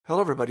Hello,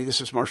 everybody. This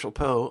is Marshall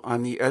Poe.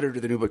 I'm the editor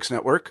of the New Books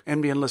Network.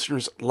 NBN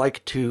listeners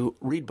like to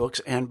read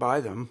books and buy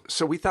them.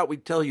 So we thought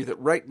we'd tell you that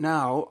right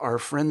now, our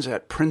friends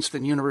at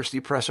Princeton University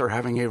Press are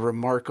having a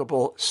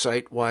remarkable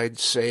site-wide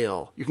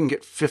sale. You can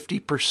get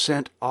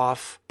 50%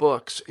 off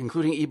books,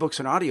 including ebooks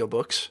and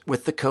audiobooks,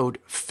 with the code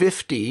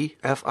 50,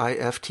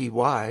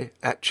 F-I-F-T-Y,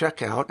 at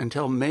checkout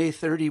until May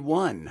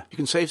 31. You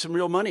can save some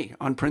real money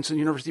on Princeton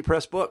University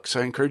Press books.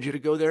 I encourage you to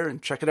go there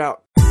and check it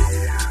out.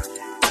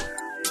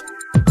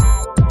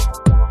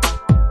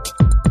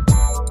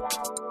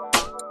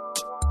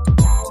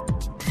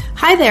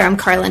 Hi there, I'm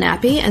Carla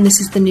Nappi, and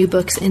this is the New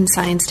Books in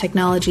Science,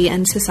 Technology,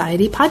 and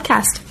Society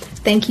podcast.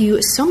 Thank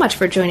you so much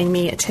for joining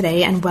me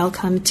today, and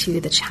welcome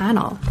to the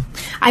channel.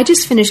 I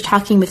just finished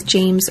talking with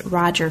James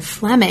Roger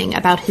Fleming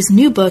about his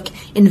new book,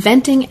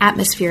 Inventing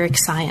Atmospheric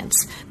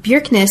Science,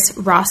 Bjerknes,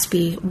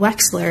 Rossby,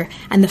 Wexler,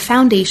 and the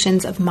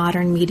Foundations of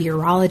Modern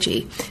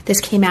Meteorology.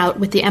 This came out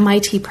with the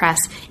MIT Press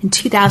in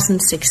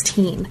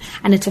 2016,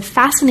 and it's a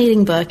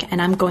fascinating book,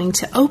 and I'm going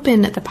to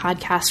open the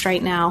podcast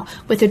right now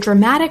with a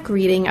dramatic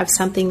reading of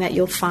something that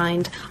you'll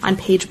find on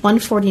page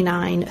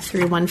 149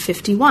 through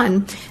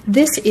 151.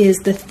 This is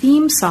the theme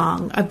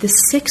song of the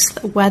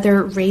 6th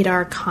Weather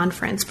Radar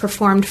Conference,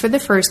 performed for the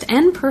first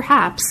and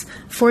perhaps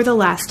for the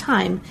last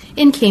time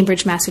in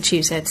Cambridge,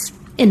 Massachusetts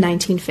in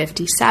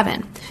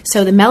 1957.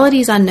 So the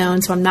melody's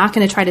unknown, so I'm not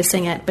going to try to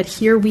sing it, but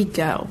here we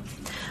go.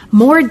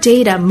 More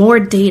data,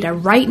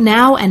 right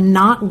now and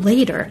not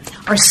later.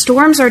 Our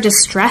storms are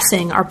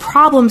distressing, our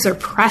problems are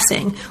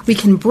pressing. We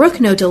can brook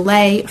no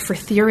delay for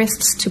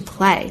theorists to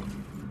play.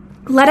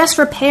 Let us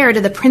repair to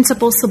the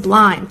principle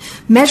sublime,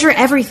 measure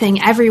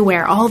everything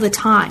everywhere all the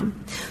time.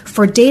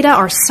 For data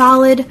are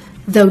solid,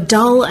 though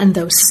dull and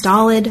though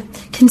stolid.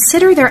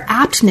 Consider their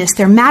aptness,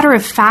 their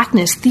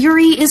matter-of-factness.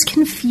 Theory is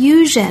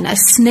confusion, a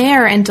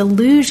snare and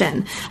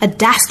delusion, a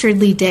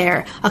dastardly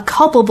dare, a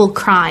culpable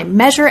crime.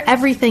 Measure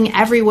everything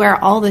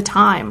everywhere all the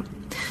time.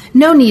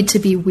 No need to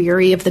be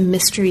weary of the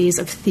mysteries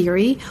of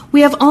theory.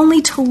 We have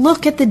only to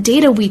look at the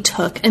data we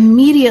took,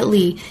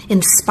 immediately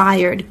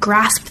inspired,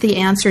 grasp the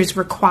answers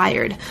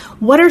required.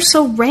 What are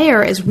so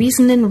rare as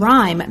reason and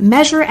rhyme?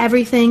 Measure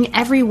everything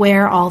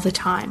everywhere all the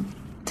time.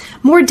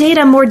 More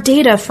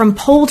data, from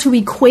pole to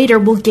equator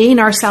will gain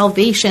our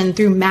salvation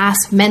through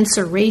mass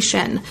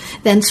mensuration.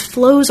 Thence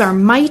flows our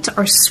might,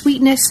 our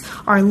sweetness,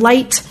 our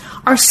light,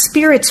 our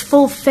spirits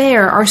full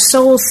fair, our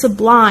souls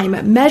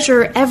sublime.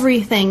 Measure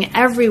everything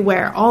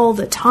everywhere all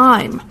the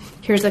time.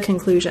 Here's the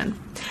conclusion.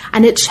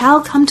 And it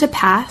shall come to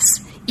pass,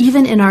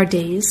 even in our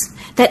days,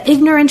 that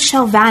ignorance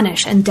shall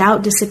vanish and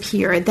doubt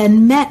disappear.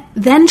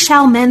 Then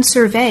shall men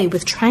survey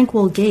with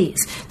tranquil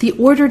gaze the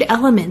ordered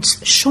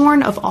elements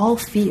shorn of all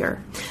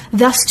fear.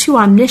 Thus to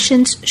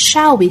omniscience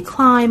shall we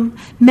climb,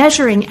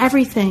 measuring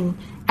everything,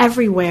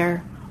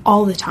 everywhere,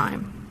 all the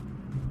time.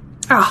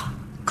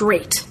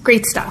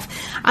 Great stuff.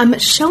 I'm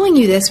showing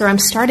you this, or I'm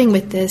starting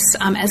with this,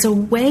 as a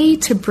way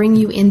to bring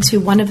you into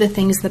one of the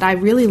things that I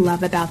really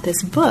love about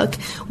this book,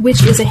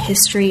 which is a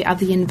history of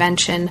the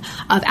invention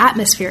of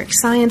atmospheric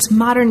science,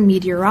 modern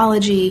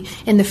meteorology,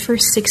 in the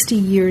first 60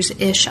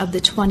 years-ish of the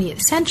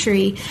 20th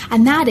century,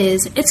 and that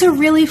is, it's a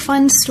really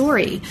fun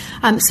story.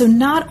 So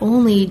not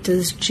only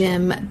does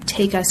Jim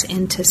take us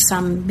into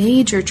some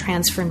major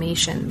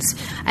transformations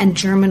and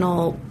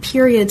germinal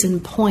periods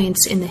and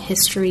points in the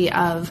history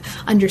of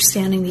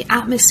understanding the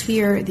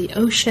atmosphere, the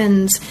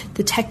oceans,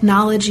 the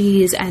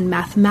technologies and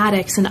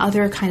mathematics and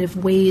other kind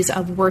of ways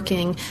of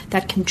working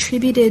that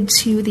contributed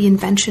to the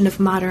invention of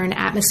modern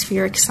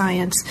atmospheric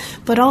science,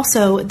 but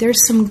also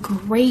there's some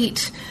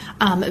great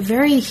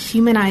very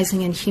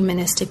humanizing and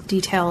humanistic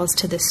details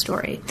to this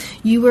story.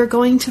 You are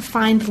going to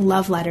find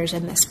love letters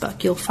in this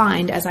book. You'll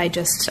find, as I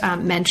just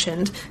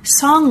mentioned,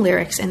 song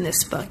lyrics in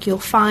this book. You'll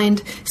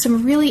find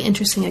some really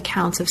interesting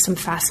accounts of some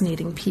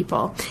fascinating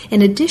people,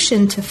 in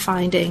addition to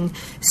finding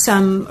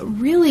some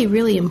really,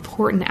 really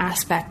important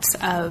aspects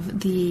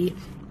of the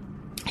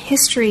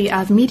history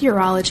of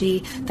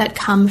meteorology that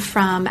come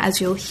from, as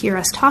you'll hear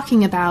us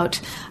talking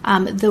about,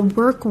 the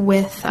work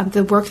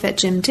that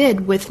Jim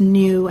did with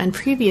new and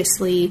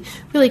previously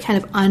really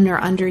kind of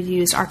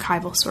underused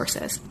archival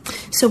sources.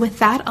 So with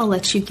that, I'll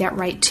let you get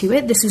right to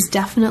it. This is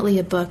definitely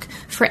a book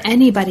for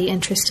anybody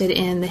interested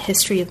in the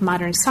history of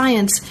modern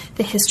science,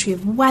 the history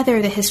of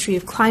weather, the history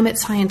of climate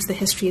science, the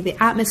history of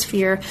the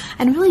atmosphere,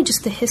 and really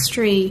just the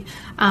history,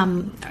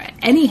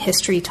 any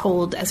history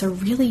told as a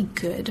really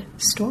good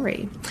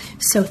story.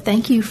 So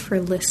thank you for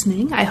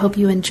listening. I hope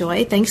you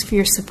enjoy. Thanks for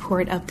your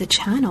support of the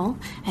channel.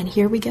 And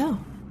here we go.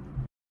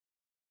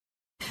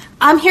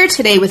 I'm here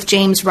today with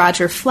James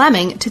Roger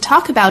Fleming to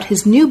talk about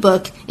his new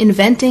book,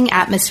 Inventing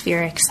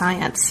Atmospheric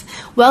Science.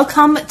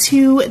 Welcome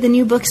to the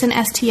New Books in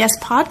STS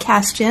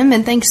podcast, Jim,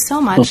 and thanks so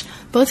much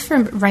both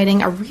for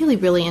writing a really,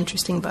 really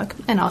interesting book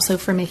and also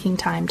for making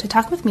time to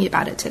talk with me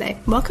about it today.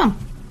 Welcome.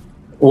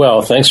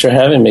 Well, thanks for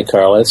having me,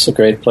 Carla. It's a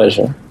great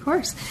pleasure. Of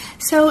course.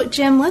 So,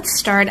 Jim, let's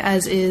start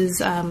as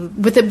is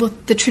with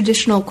the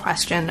traditional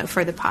question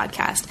for the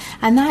podcast,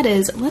 and that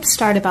is, let's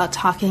start about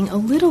talking a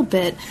little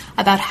bit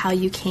about how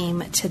you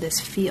came to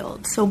this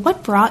field. So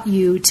what brought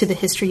you to the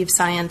history of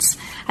science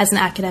as an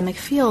academic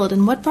field,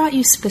 and what brought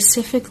you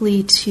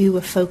specifically to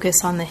a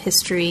focus on the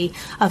history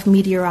of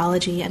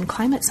meteorology and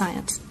climate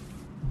science?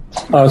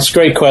 It's a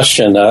great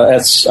question. I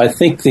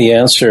think the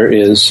answer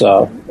is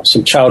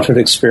some childhood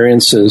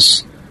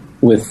experiences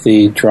with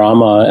the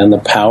drama and the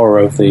power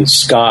of the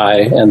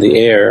sky and the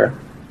air.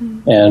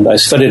 And I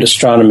studied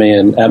astronomy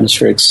and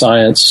atmospheric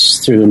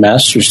science through the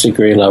master's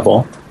degree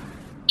level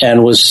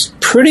and was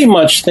pretty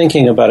much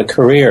thinking about a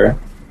career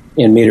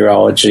in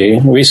meteorology,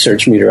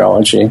 research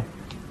meteorology.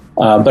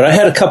 But I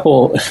had a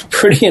couple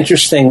pretty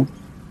interesting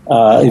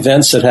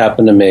events that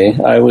happened to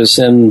me. I was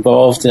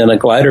involved in a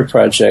glider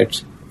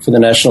project for the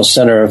National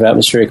Center of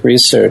Atmospheric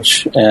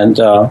Research, and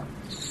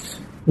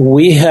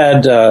we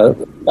had a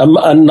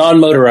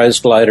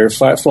non-motorized glider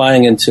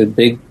flying into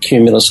big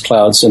cumulus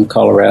clouds in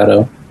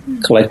Colorado,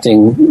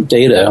 collecting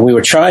data. We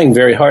were trying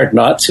very hard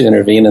not to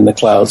intervene in the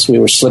clouds. We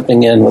were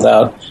slipping in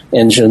without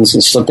engines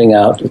and slipping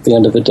out at the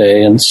end of the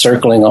day and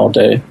circling all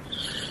day.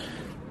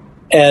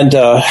 And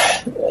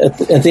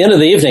at the end of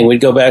the evening, we'd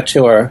go back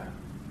to our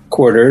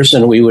quarters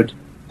and we would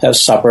have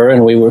supper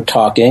and we were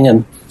talking.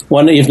 And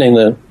one evening,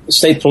 the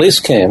state police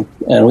came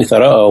and we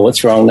thought, uh-oh,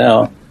 what's wrong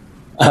now?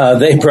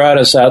 They brought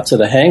us out to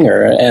the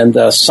hangar, and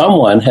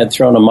someone had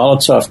thrown a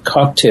Molotov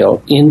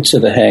cocktail into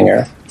the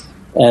hangar,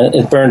 and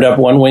it burned up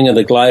one wing of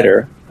the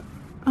glider.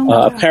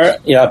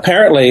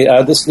 Apparently,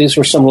 these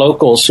were some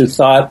locals who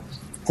thought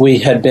we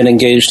had been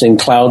engaged in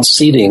cloud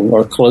seeding,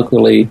 or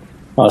colloquially,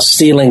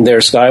 stealing their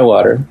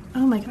skywater.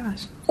 Oh my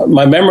gosh!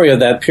 My memory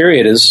of that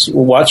period is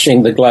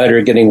watching the glider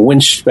getting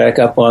winched back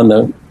up on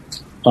the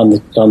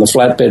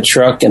flatbed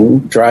truck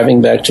and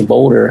driving back to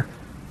Boulder.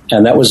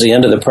 And that was the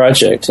end of the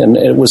project. And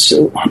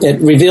it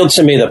revealed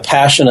to me the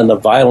passion and the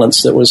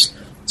violence that was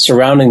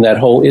surrounding that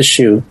whole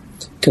issue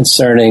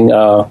concerning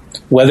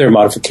weather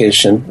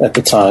modification at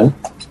the time.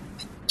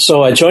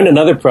 So I joined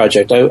another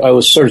project. I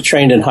was sort of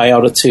trained in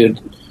high-altitude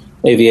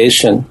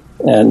aviation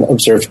and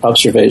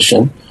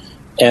observation.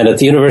 And at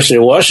the University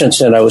of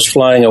Washington, I was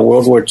flying a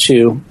World War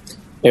II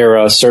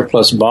era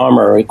surplus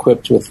bomber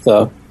equipped with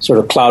sort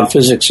of cloud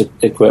physics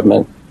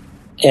equipment.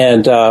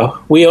 And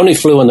we only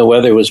flew when the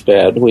weather was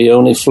bad. We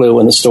only flew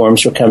when the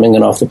storms were coming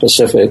in off the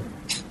Pacific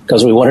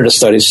because we wanted to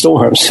study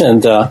storms.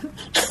 And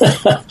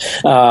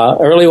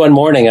early one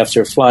morning,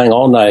 after flying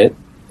all night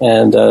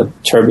and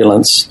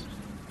turbulence,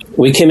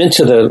 we came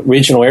into the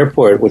regional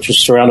airport, which was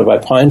surrounded by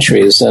pine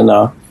trees. And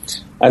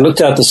I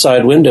looked out the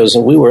side windows,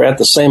 and we were at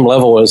the same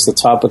level as the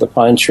top of the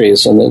pine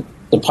trees. And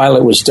the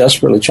pilot was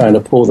desperately trying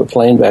to pull the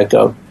plane back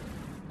up.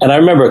 And I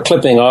remember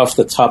clipping off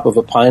the top of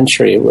a pine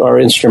tree. Our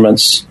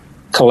instruments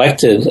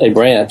collected a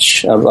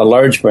branch, a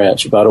large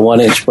branch, about a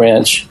 1-inch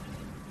branch,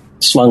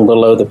 slung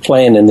below the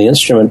plane in the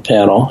instrument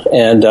panel.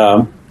 And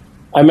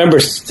I remember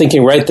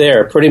thinking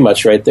pretty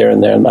much right there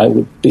and then, I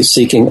would be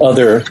seeking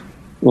other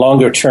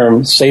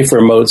longer-term,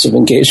 safer modes of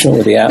engagement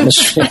with the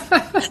atmosphere.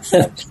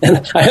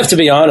 And I have to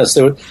be honest,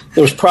 there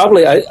was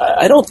probably,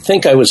 I don't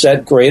think I was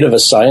that great of a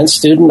science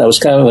student. I was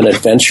kind of an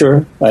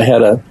adventurer. I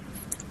had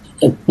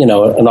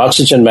an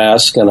oxygen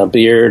mask and a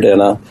beard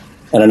and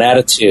an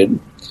attitude.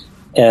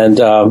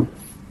 And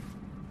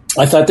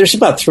I thought there's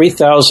about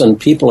 3,000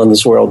 people in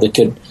this world that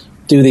could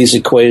do these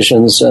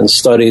equations and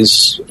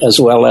studies as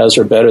well as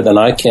or better than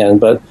I can.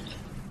 But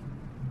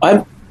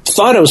I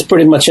thought I was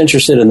pretty much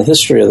interested in the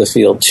history of the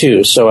field,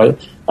 too. So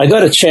I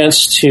got a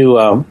chance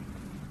to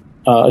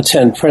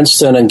attend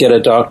Princeton and get a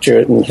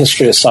doctorate in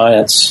history of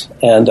science.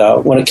 And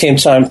when it came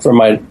time for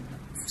my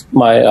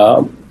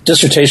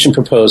dissertation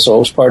proposal, it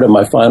was part of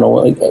my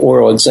final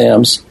oral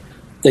exams,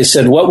 they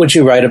said, what would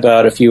you write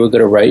about if you were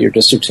going to write your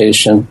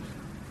dissertation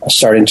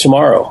starting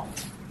tomorrow?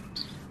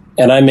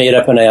 And I made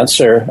up an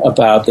answer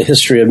about the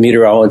history of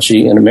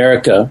meteorology in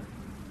America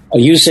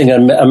using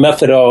a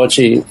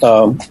methodology.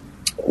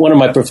 One of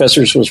my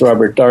professors was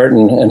Robert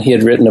Darnton, and he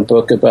had written a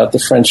book about the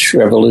French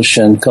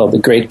Revolution called The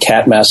Great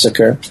Cat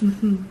Massacre.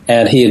 Mm-hmm.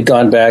 And he had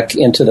gone back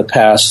into the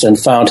past and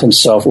found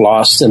himself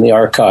lost in the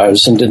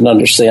archives and didn't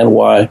understand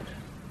why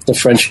the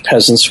French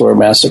peasants were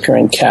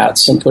massacring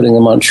cats and putting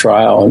them on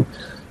trial. And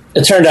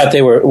it turned out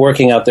they were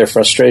working out their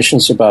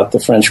frustrations about the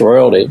French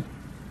royalty.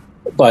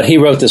 But he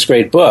wrote this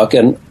great book,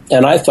 and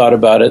I thought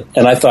about it,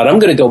 and I thought, I'm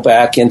going to go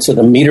back into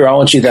the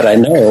meteorology that I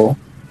know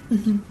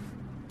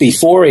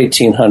before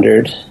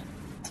 1800,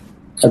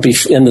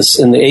 in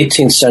the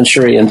 18th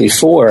century and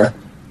before,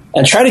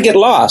 and try to get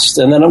lost,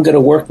 and then I'm going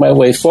to work my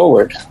way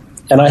forward.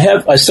 And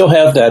I still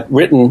have that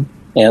written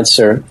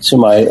answer to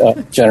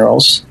my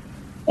generals.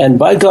 And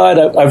by God,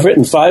 I've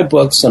written 5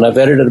 books, and I've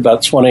edited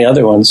about 20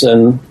 other ones,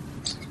 and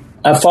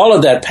I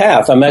followed that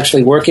path. I'm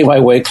actually working my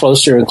way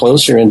closer and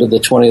closer into the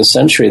 20th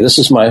century. This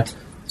is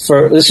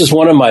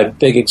one of my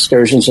big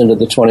excursions into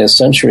the 20th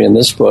century in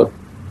this book.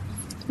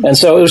 And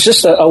so it was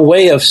just a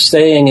way of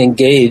staying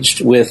engaged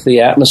with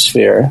the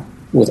atmosphere,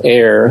 with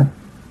air,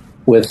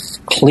 with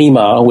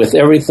klima, with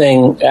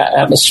everything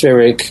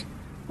atmospheric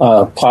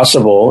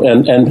possible,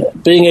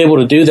 and being able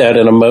to do that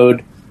in a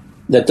mode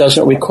that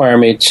doesn't require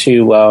me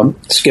to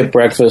skip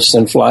breakfast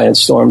and fly in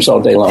storms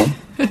all day long.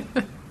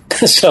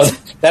 So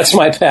that's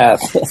my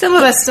path. Some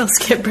of us still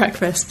skip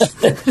breakfast.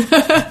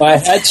 I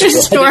had to.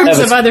 Storms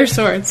of other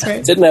sorts,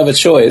 right? Didn't have a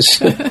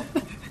choice.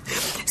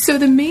 So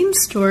the main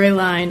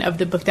storyline of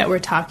the book that we're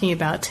talking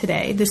about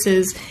today, this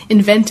is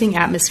Inventing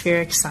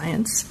Atmospheric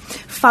Science,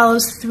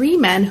 follows three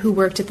men who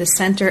worked at the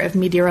Center of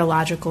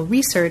Meteorological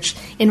Research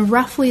in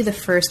roughly the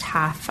first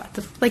half,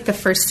 like the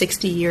first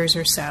 60 years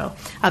or so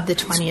of the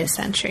 20th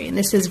century. And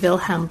this is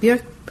Wilhelm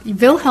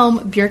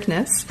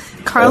Bjerknes,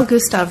 Carl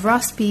Gustav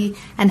Rossby,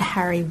 and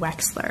Harry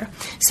Wechsler.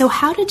 So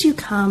how did you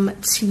come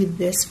to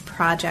this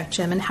project,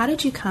 Jim, and how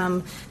did you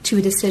come to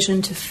a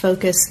decision to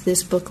focus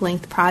this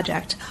book-length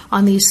project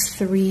on these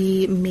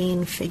three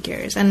main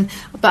figures? And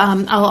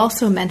I'll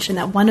also mention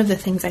that one of the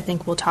things I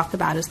think we'll talk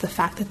about is the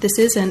fact that this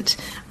isn't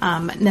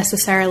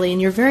necessarily,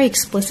 and you're very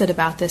explicit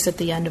about this at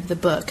the end of the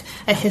book,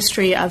 a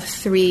history of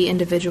three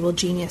individual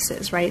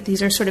geniuses, right?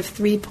 These are sort of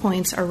 3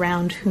 points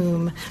around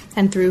whom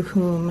and through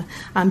whom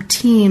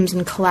teams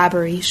and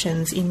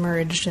collaborations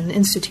emerged and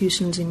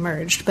institutions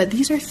emerged. But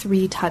these are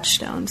three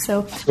touchstones.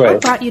 So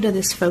what brought you to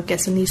this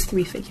focus in these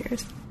three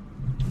figures?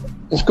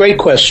 It's a great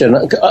question.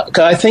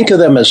 I think of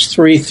them as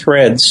three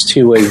threads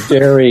to a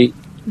very,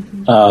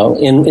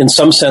 in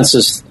some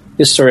senses,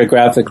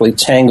 historiographically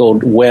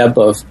tangled web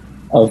of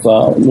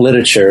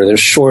literature.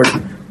 There's short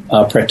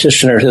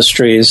practitioner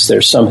histories.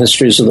 There's some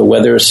histories of the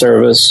Weather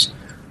Service.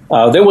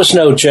 There was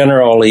no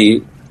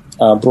generally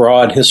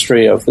broad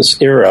history of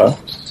this era.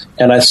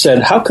 And I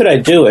said, how could I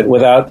do it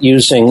without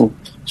using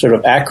sort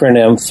of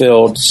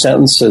acronym-filled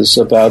sentences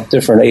about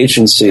different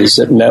agencies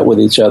that met with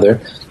each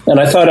other? And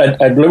I thought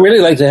I'd really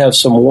like to have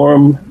some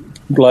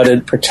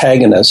warm-blooded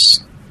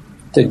protagonists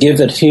to give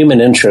it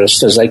human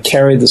interest as I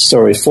carried the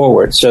story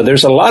forward. So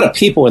there's a lot of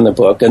people in the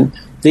book, and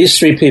these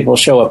three people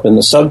show up in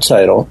the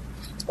subtitle,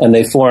 and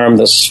they form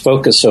this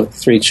focus of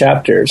 3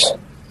 chapters.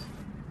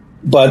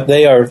 But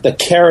they are the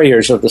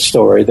carriers of the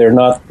story.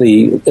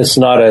 It's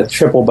not a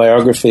triple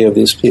biography of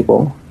these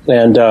people.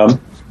 And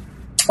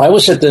I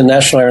was at the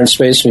National Air and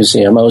Space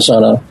Museum. I was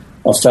on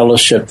a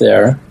fellowship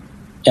there,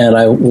 and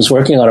I was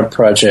working on a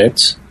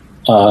project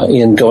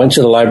in going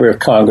to the Library of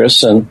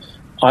Congress. And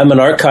I'm an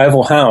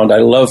archival hound. I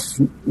love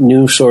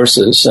new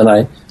sources, and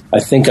I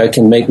think I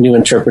can make new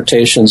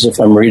interpretations if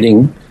I'm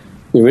reading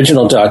the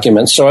original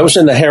documents. So I was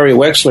in the Harry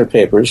Wechsler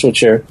papers,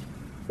 which are,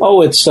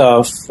 it's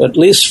at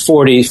least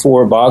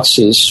 44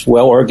 boxes,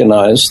 well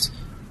organized,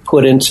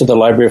 put into the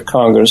Library of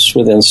Congress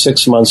within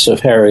 6 months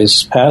of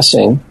Harry's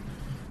passing.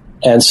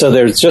 And so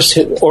they're just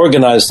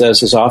organized as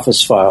his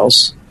office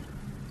files.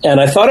 And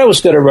I thought I was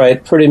going to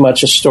write pretty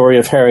much a story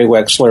of Harry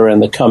Wechsler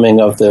and the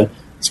coming of the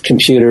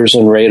computers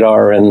and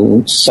radar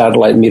and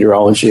satellite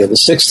meteorology of the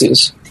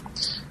 60s.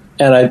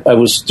 And I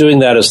was doing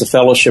that as the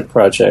fellowship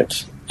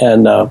project.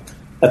 And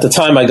at the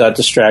time I got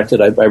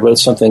distracted. I wrote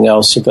something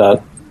else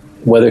about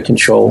weather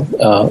control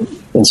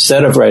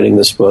instead of writing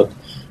this book.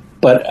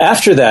 But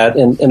after that,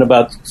 in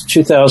about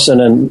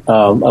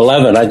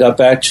 2011, I got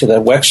back to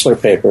the Wechsler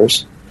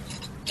papers,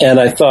 and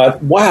I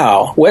thought,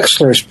 wow,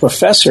 Wechsler's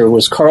professor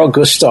was Carl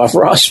Gustav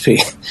Rossby.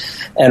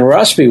 And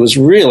Rossby was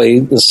really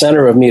the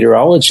center of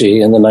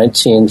meteorology in the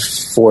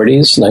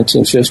 1940s,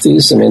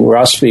 1950s. I mean,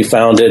 Rossby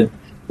founded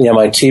the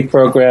MIT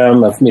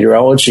program of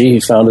meteorology. He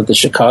founded the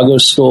Chicago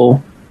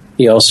School.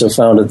 He also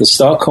founded the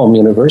Stockholm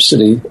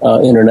University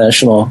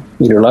International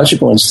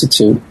Meteorological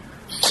Institute.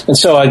 And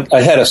so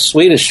I had a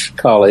Swedish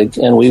colleague,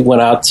 and we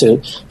went out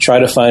to try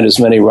to find as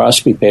many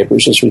Rossby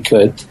papers as we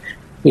could.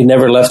 We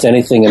never left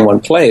anything in one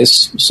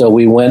place, so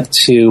we went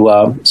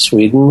to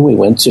Sweden, we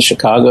went to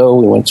Chicago,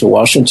 we went to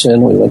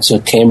Washington, we went to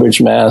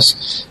Cambridge,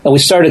 Mass., and we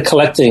started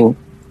collecting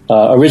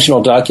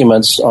original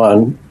documents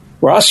on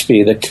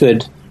Rossby that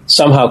could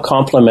somehow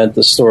complement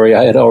the story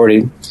I had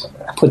already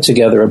put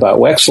together about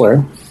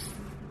Wechsler.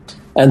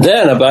 And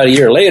then about a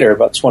year later,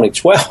 about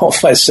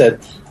 2012, I said,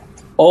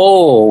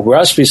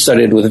 Rossby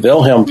studied with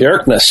Wilhelm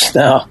Bjerknes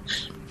now.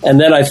 And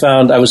then I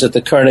found I was at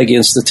the Carnegie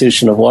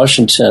Institution of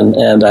Washington,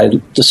 and I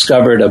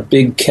discovered a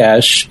big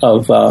cache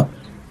of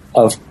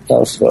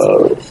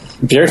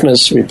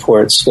Bjerknes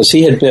reports, because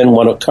he had been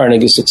one of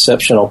Carnegie's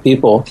exceptional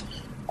people,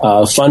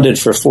 funded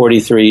for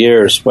 43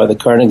 years by the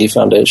Carnegie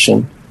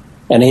Foundation.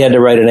 And he had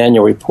to write an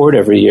annual report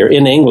every year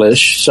in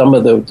English. Some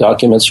of the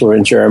documents were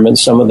in German,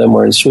 some of them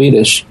were in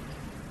Swedish.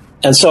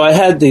 And so I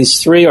had these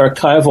 3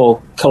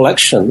 archival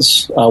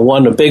collections,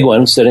 one, a big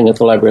one, sitting at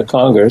the Library of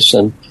Congress,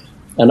 and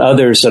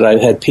others that I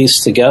had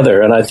pieced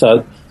together. And I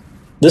thought,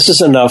 this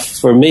is enough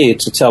for me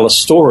to tell a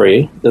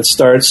story that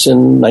starts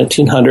in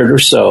 1900 or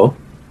so,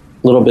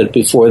 a little bit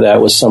before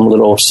that with some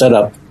little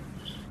setup,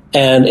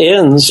 and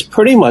ends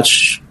pretty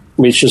much,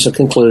 reaches a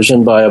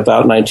conclusion by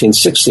about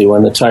 1960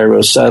 when the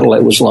Tyro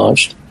satellite was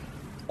launched.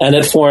 And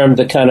it formed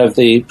the kind of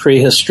the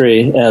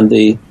prehistory and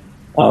the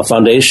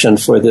foundation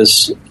for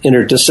this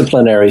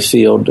interdisciplinary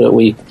field,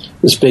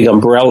 this big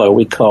umbrella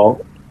we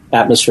call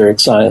atmospheric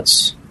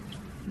science.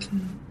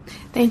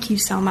 Thank you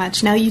so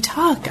much. Now, you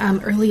talk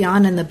early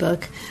on in the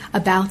book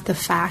about the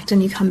fact,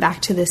 and you come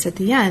back to this at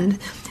the end,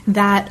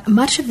 that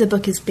much of the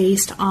book is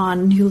based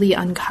on newly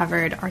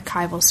uncovered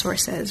archival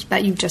sources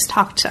that you've just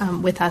talked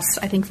with us,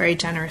 I think, very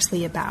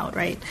generously about,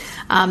 right?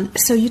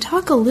 So you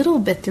talk a little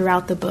bit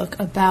throughout the book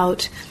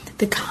about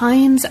the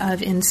kinds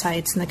of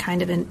insights and the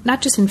kind of,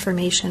 not just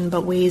information,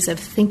 but ways of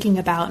thinking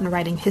about and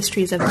writing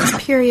histories of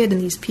this period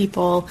and these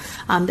people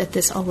that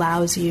this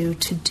allows you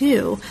to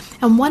do.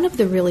 And one of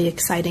the really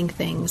exciting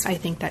things, I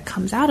think, that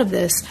comes out of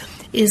this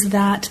is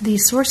that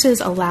these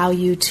sources allow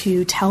you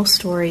to tell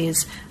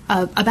stories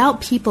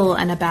about people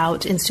and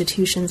about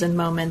institutions and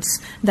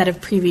moments that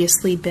have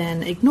previously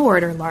been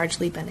ignored or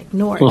largely been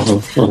ignored.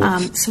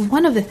 So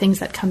one of the things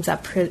that comes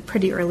up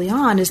pretty early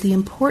on is the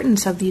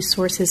importance of these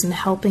sources in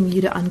helping you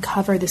to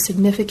uncover the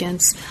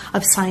significance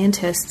of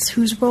scientists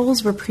whose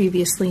roles were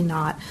previously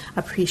not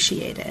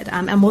appreciated.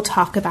 And we'll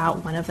talk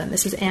about one of them.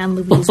 This is Anne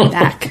Louise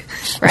Beck.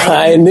 Right?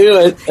 I knew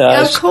it.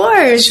 Of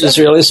course. She's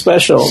really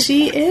special.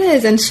 She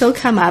is, and she'll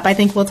come up. I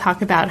think we'll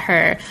talk about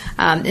her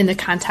in the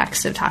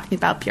context of talking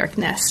about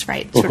Björknes,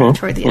 right, sort of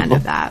toward the end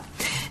of that.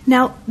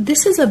 Now,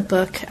 this is a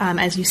book,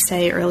 as you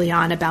say early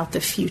on, about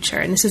the future,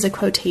 and this is a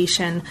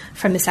quotation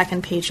from the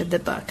second page of the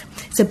book.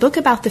 It's a book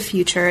about the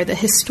future, the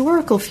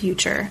historical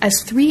future,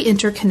 as three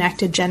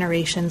interconnected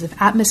generations of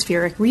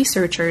atmospheric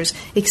researchers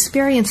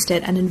experienced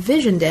it and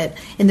envisioned it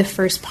in the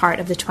first part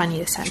of the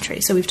 20th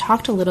century. So we've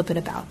talked a little bit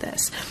about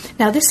this.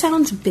 Now, this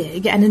sounds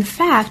big, and in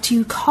fact,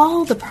 you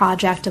call the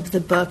project of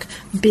the book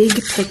Big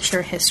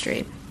Picture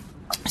History.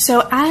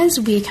 So as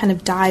we kind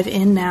of dive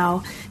in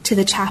now to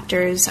the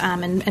chapters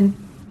and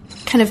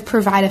kind of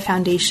provide a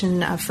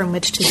foundation from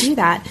which to do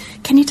that,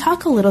 can you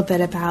talk a little bit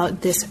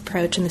about this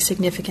approach and the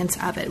significance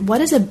of it? What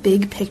is a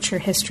big picture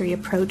history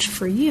approach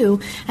for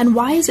you, and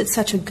why is it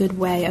such a good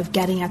way of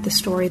getting at the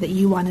story that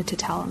you wanted to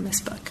tell in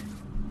this book?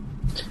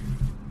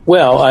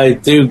 Well, I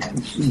do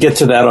get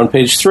to that on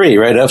page 3,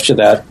 right after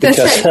that. Because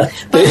that's right.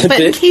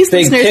 But in case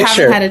listeners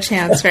haven't had a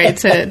chance, right,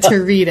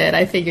 to read it,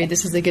 I figured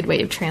this is a good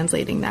way of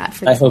translating that.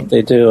 For I hope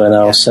they do, and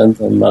I'll send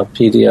them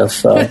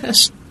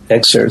PDF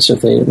excerpts if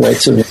they write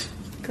to me.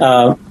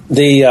 I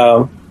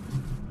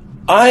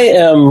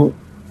am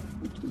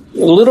a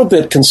little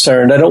bit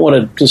concerned. I don't want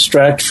to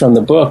distract from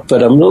the book,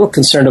 but I'm a little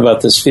concerned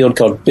about this field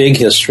called big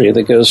history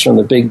that goes from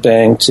the Big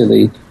Bang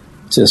to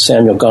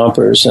Samuel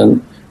Gompers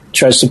and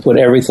tries to put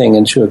everything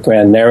into a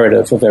grand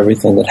narrative of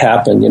everything that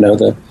happened. You know,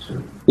 the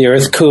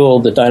Earth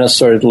cooled, the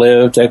dinosaurs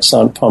lived,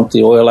 Exxon pumped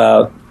the oil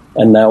out,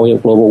 and now we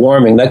have global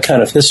warming, that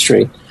kind of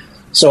history.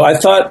 So I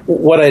thought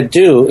what I'd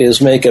do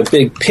is make a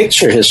big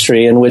picture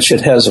history in which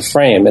it has a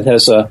frame. It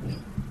has a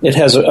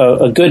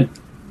good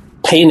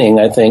painting,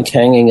 I think,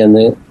 hanging in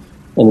the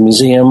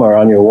museum or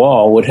on your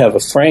wall would have a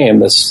frame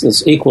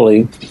that's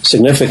equally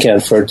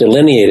significant for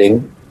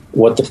delineating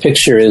what the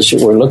picture is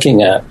that we're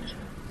looking at.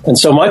 And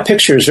so my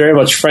picture is very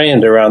much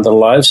framed around the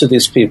lives of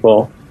these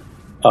people,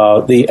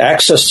 the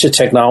access to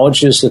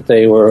technologies that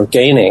they were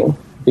gaining,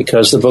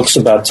 because the book's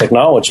about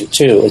technology,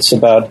 too. It's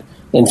about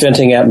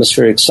inventing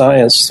atmospheric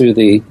science through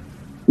the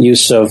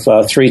use of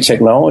 3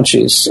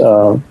 technologies,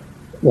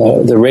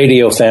 the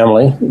radio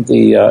family,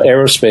 the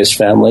aerospace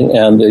family,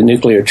 and the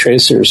nuclear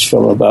tracers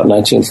from about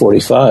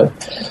 1945.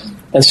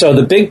 And so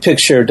the big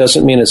picture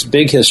doesn't mean it's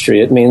big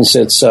history. It means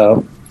it's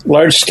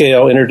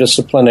large-scale,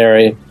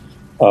 interdisciplinary,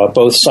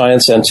 both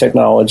science and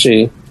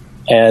technology,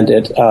 and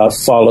it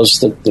follows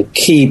the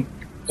key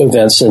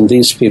events in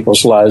these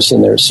people's lives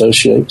and their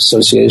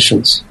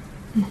associations.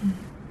 Mm-hmm.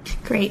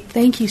 Great.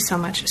 Thank you so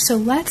much. So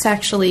let's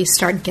actually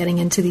start getting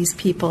into these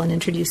people and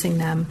introducing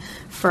them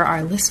for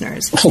our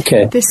listeners.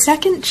 Okay. The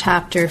second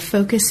chapter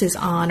focuses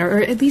on,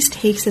 or at least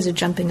takes as a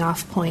jumping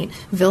off point,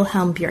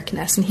 Wilhelm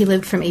Björknes, and he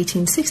lived from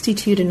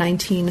 1862 to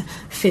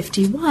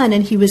 1951,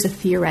 and he was a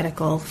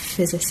theoretical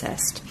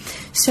physicist.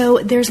 So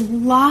there's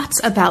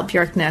lots about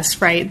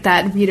Björknes, right,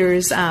 that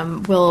readers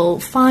will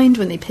find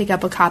when they pick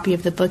up a copy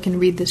of the book and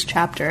read this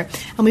chapter.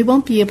 And we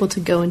won't be able to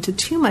go into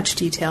too much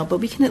detail, but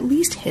we can at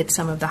least hit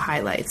some of the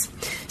highlights.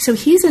 So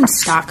he's in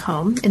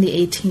Stockholm in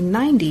the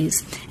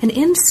 1890s, and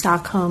in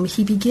Stockholm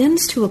he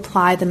begins to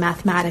apply the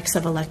mathematics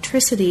of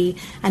electricity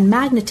and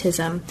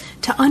magnetism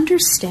to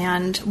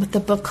understand what the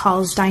book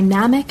calls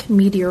dynamic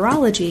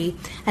meteorology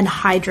and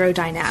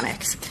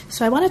hydrodynamics.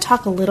 So I want to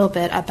talk a little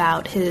bit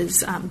about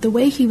his the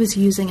way he was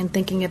using and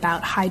thinking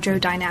about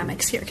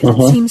hydrodynamics here, because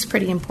it seems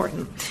pretty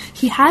important.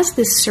 He has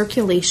this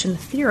circulation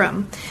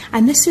theorem,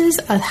 and this is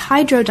a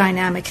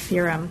hydrodynamic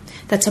theorem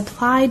that's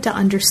applied to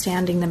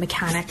understanding the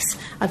mechanics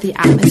of the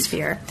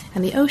atmosphere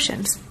and the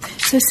oceans.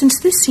 So since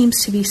this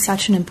seems to be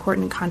such an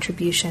important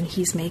contribution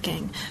he's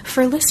making,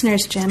 for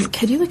listeners, Jim,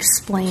 could you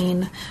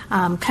explain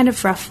kind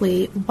of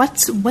roughly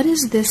what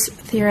is this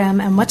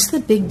theorem and what's the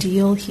big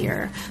deal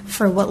here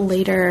for what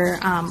later,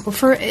 or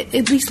for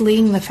at least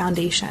laying the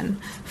foundation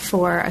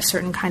for a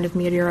certain kind of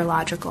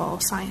meteorological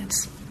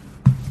science?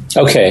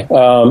 Okay.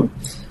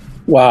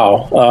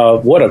 Wow.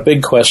 What a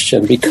big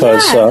question,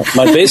 because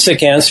my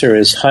basic answer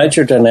is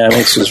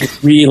hydrodynamics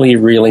is really,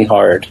 really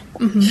hard.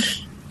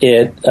 Mm-hmm.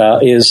 It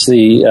is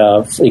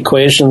the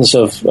equations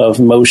of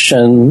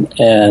motion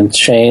and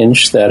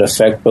change that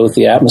affect both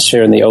the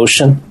atmosphere and the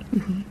ocean.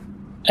 Mm-hmm.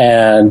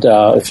 And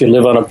if you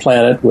live on a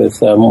planet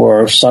with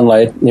more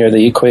sunlight near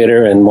the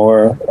equator and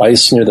more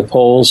ice near the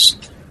poles,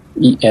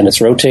 and it's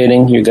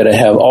rotating, you're going to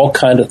have all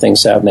kinds of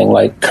things happening,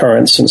 like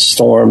currents and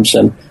storms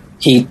and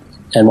heat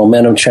and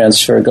momentum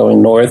transfer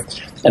going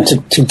north. And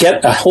to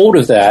get a hold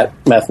of that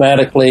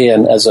mathematically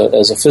and as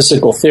a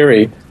physical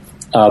theory,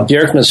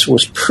 Bjerknes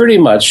was pretty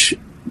much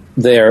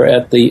there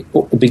at the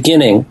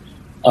beginning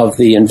of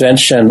the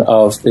invention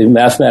of the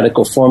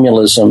mathematical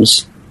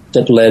formalisms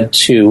that led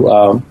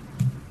to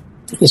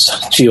this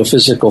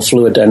geophysical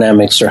fluid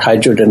dynamics or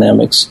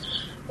hydrodynamics.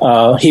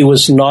 He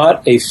was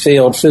not a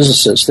failed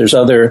physicist. There's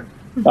other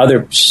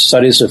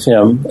studies of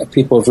him.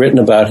 People have written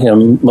about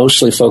him,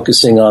 mostly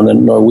focusing on the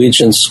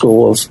Norwegian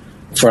school of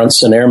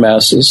fronts and air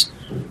masses.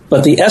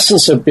 But the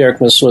essence of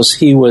Bjerknes was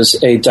he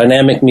was a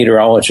dynamic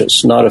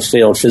meteorologist, not a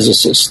failed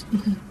physicist.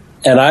 Mm-hmm.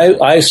 And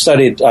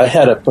I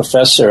had a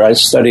professor, I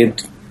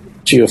studied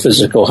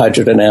geophysical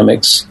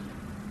hydrodynamics.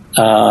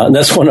 And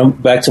that's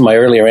back to my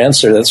earlier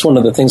answer, that's one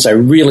of the things I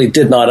really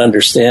did not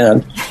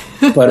understand.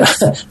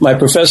 But my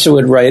professor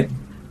would write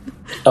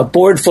a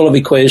board full of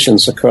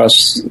equations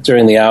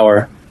during the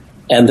hour.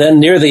 And then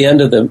near the end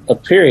of the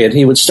period,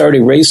 he would start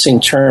erasing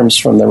terms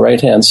from the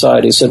right-hand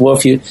side. He said, well,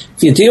 if you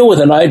deal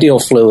with an ideal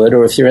fluid,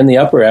 or if you're in the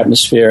upper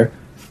atmosphere,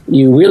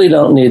 you really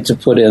don't need to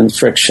put in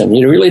friction.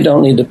 You really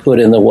don't need to put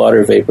in the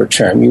water vapor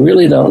term. You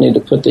really don't need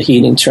to put the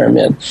heating term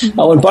in. Mm-hmm.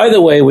 Oh, and by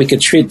the way, we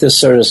could treat this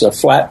sort of as a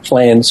flat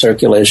plane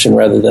circulation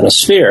rather than a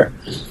sphere.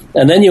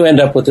 And then you end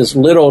up with this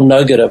little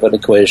nugget of an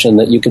equation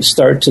that you can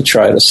start to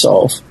try to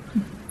solve.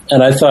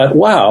 And I thought,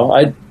 wow,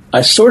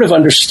 I sort of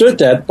understood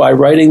that by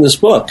writing this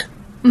book.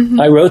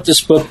 Mm-hmm. I wrote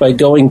this book by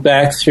going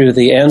back through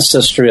the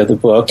ancestry of the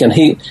book,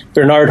 and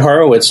Bernard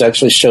Horowitz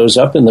actually shows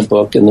up in the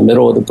book, in the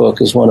middle of the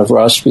book, as one of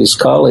Rossby's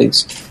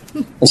colleagues.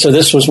 And so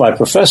this was my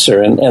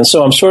professor, and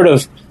so I'm sort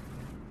of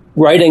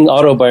writing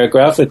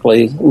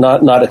autobiographically,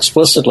 not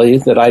explicitly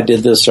that I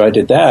did this or I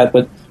did that,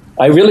 but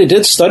I really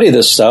did study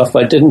this stuff.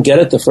 I didn't get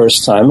it the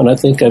first time, and I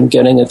think I'm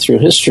getting it through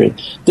history.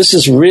 This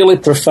is really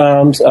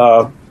profound.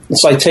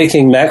 It's like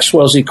taking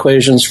Maxwell's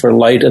equations for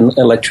light and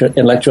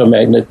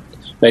electromagnetic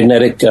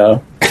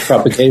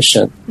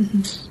propagation,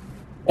 mm-hmm.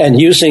 and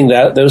using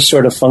those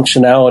sort of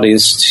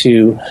functionalities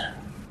to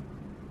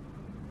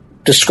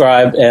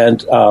describe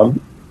and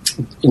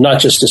not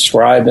just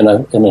describe in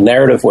a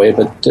narrative way,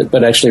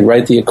 but actually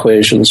write the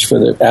equations for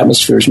the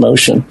atmosphere's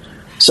motion.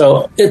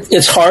 So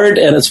it's hard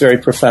and it's very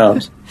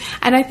profound.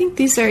 And I think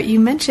you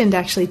mentioned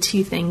actually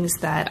two things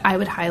that I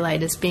would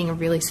highlight as being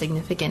really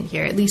significant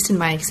here, at least in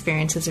my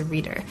experience as a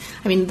reader.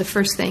 I mean, the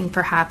first thing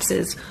perhaps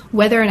is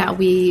whether or not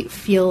we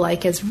feel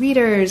like as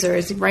readers or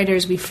as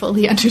writers we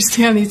fully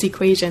understand these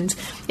equations.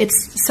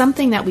 It's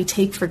something that we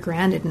take for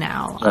granted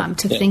now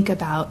to think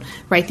about,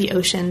 right, the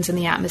oceans and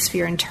the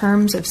atmosphere in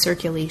terms of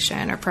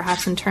circulation or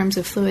perhaps in terms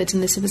of fluids.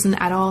 And this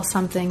wasn't at all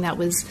something that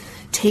was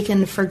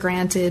taken for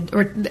granted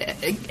or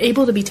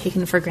able to be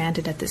taken for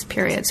granted at this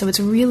period. So it's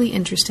really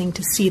interesting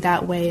to see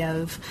that way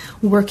of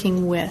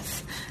working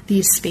with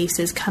these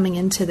spaces coming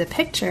into the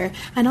picture.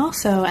 And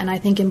also, and I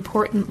think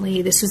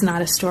importantly, this is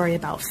not a story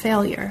about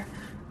failure,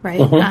 right?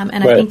 Mm-hmm.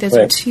 I think those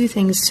are two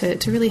things to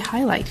really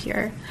highlight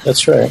here.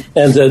 That's right.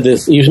 And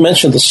you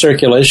mentioned the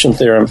circulation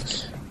theorem.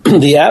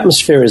 The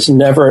atmosphere is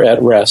never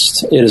at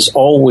rest. It is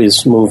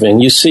always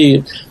moving. You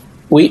see,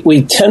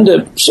 we tend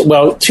to,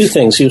 well, two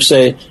things. You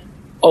say,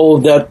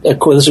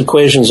 those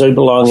equations, they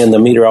belong in the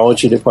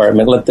meteorology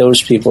department. Let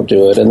those people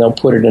do it, and they'll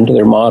put it into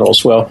their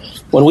models. Well,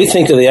 when we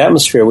think of the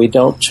atmosphere, we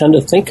don't tend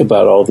to think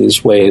about all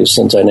these waves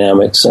and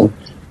dynamics. And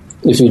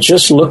if you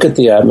just look at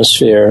the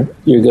atmosphere,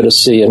 you're going to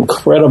see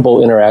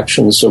incredible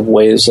interactions of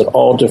waves at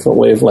all different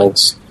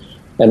wavelengths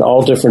and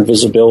all different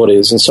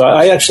visibilities. And so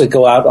I actually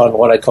go out on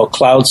what I call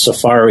cloud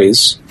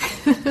safaris.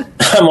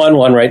 I'm on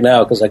one right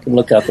now because I can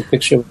look out the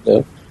picture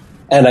window.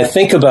 And I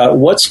think about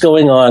what's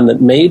going on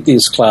that made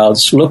these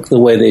clouds look the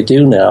way they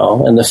do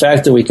now. And the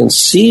fact that we can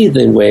see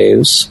the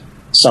waves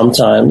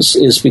sometimes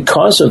is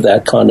because of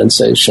that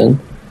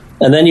condensation.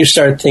 And then you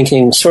start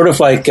thinking, sort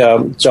of like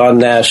John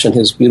Nash and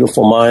his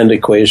beautiful mind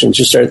equations,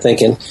 you start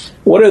thinking,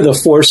 what are the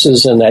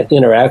forces and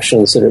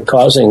interactions that are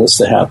causing this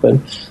to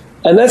happen?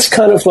 And that's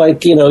kind of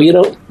like,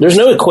 there's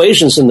no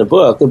equations in the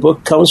book. The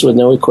book comes with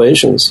no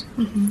equations.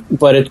 Mm-hmm.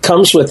 But it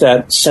comes with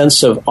that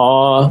sense of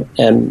awe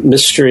and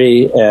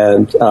mystery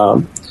and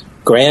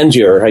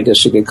grandeur, I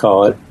guess you could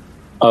call it,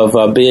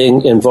 of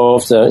being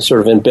involved, sort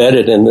of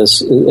embedded in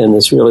this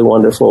really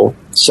wonderful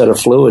set of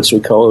fluids we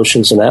call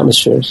oceans and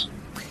atmospheres.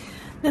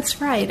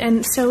 That's right.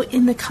 And so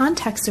in the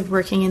context of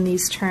working in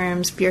these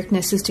terms,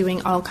 Bjerknes is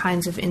doing all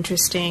kinds of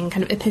interesting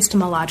kind of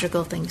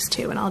epistemological things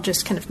too. And I'll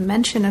just kind of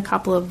mention a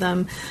couple of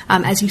them.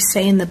 As you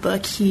say in the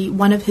book,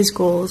 one of his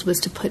goals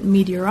was to put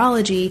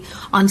meteorology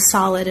on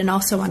solid and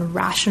also on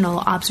rational,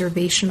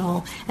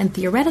 observational, and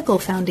theoretical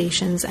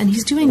foundations. And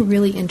he's doing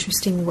really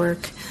interesting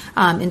work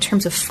in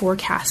terms of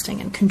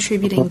forecasting and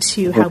contributing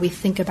to how we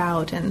think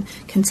about and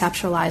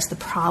conceptualize the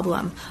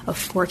problem of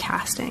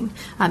forecasting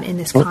in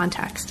this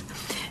context.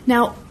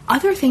 Now,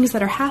 other things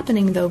that are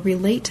happening, though,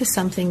 relate to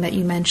something that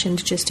you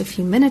mentioned just a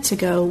few minutes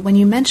ago when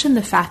you mentioned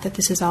the fact that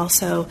this is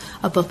also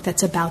a book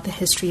that's about the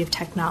history of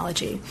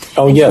technology.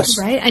 Oh, yes.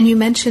 Right? And you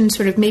mentioned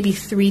sort of maybe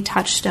 3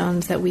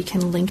 touchstones that we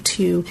can link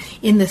to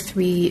in the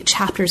 3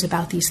 chapters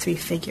about these 3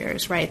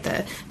 figures, right?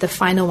 The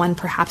final one,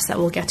 perhaps, that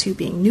we'll get to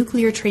being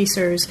nuclear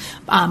tracers,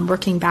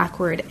 working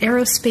backward,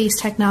 aerospace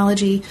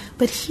technology.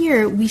 But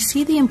here we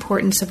see the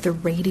importance of the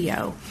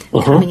radio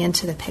coming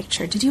into the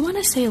picture. Did you want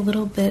to say a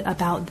little bit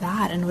about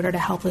that in order to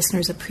help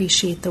listeners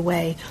appreciate the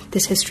way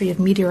this history of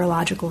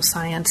meteorological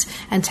science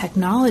and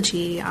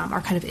technology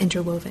are kind of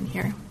interwoven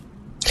here?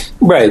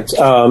 Right.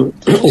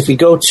 If you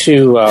go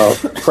to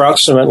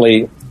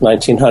approximately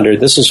 1900,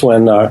 this is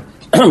when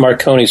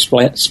Marconi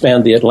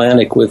spanned the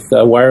Atlantic with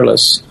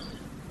wireless,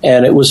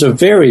 and it was a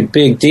very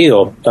big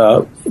deal.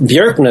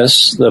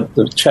 Bjerknes,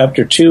 the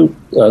chapter 2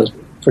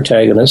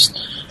 protagonist,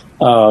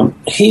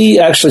 he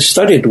actually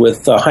studied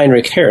with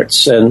Heinrich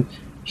Hertz, and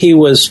he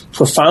was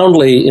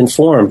profoundly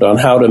informed on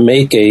how to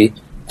make a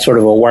sort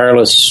of a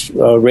wireless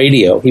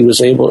radio. He was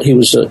a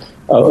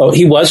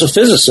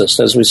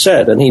physicist, as we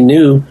said, and he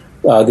knew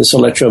this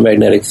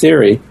electromagnetic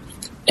theory,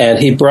 and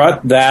he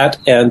brought that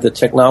and the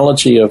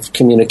technology of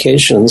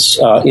communications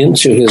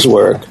into his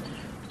work.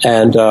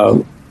 And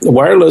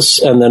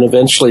wireless, and then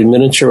eventually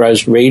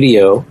miniaturized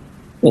radio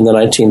in the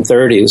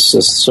 1930s,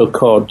 this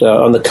so-called,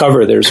 on the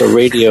cover, there's a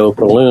radio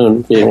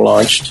balloon being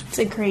launched. It's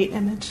a great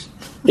image.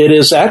 It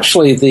is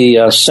actually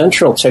the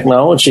central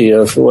technology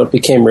of what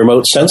became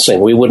remote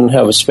sensing. We wouldn't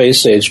have a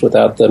space age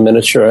without the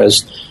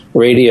miniaturized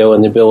radio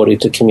and the ability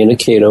to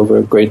communicate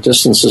over great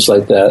distances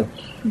like that.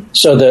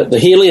 So the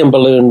helium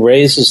balloon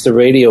raises the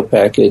radio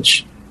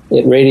package.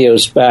 It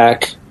radios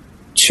back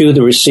to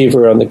the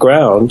receiver on the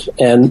ground.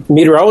 And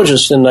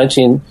meteorologists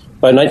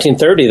by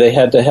 1930, they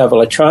had to have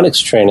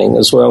electronics training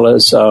as well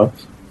as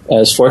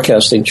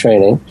forecasting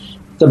training.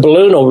 The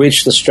balloon will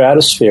reach the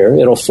stratosphere.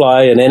 It'll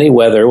fly in any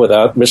weather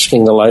without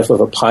risking the life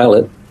of a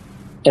pilot,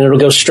 and it'll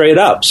go straight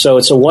up. So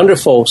it's a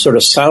wonderful sort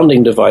of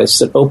sounding device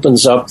that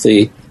opens up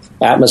the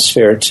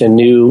atmosphere to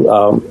new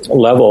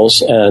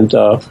levels. And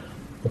radio.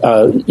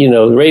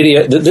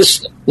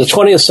 The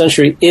 20th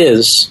century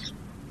is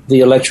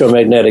the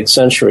electromagnetic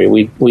century.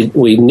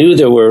 We knew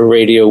there were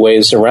radio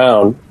waves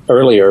around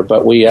earlier,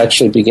 but we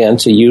actually began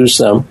to use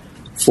them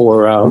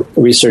for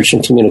research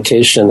and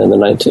communication in the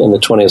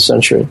 20th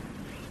century.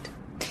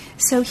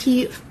 So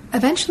he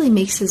eventually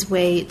makes his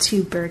way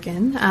to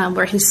Bergen,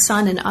 where his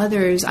son and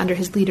others, under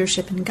his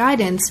leadership and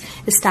guidance,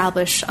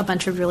 establish a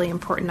bunch of really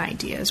important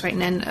ideas, right?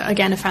 And then,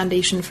 again, a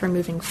foundation for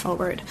moving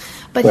forward.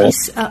 But right.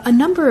 A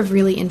number of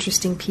really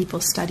interesting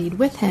people studied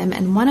with him,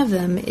 and one of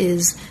them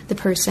is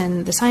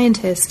the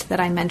scientist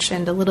that I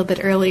mentioned a little bit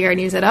earlier, and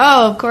you said,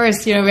 oh, of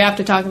course, we have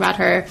to talk about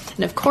her.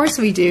 And of course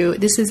we do.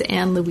 This is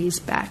Anne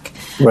Louise Beck.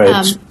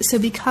 Right. So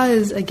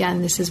because,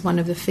 again, this is one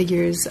of the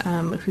figures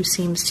who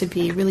seems to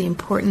be really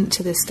important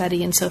to this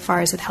study insofar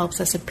as it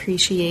helps us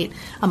appreciate,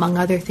 among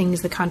other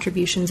things, the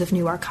contributions of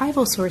new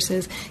archival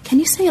sources, can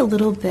you say a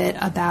little bit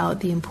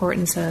about the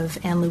importance of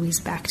Anne Louise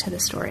Beck to the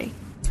story?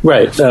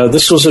 Right.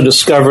 This was a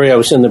discovery. I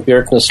was in the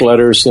Bjerknes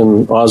letters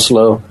in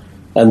Oslo,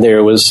 and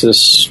there was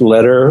this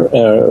letter,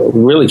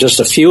 really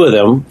just a few of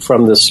them,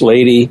 from this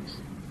lady,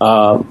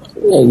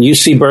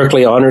 UC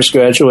Berkeley honors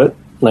graduate,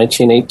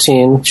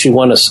 1918. She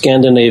won a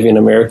Scandinavian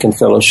American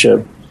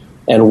Fellowship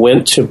and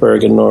went to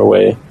Bergen,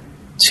 Norway,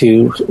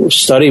 to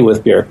study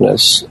with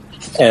Bjerknes.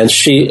 And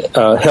she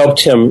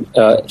helped him.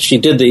 She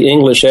did the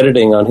English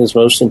editing on his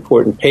most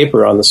important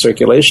paper on the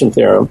circulation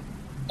theorem.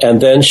 And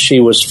then she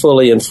was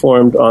fully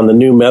informed on the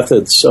new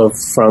methods of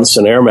fronts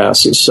and air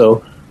masses.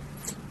 So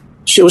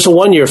she was a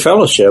one-year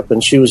fellowship,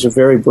 and she was a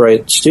very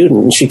bright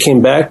student. And she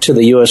came back to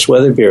the U.S.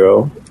 Weather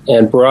Bureau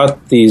and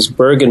brought these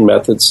Bergen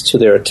methods to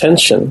their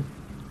attention.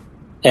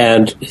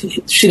 And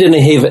she didn't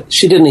even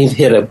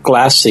hit a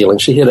glass ceiling.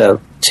 She hit a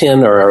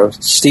tin or a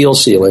steel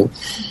ceiling.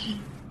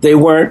 They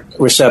weren't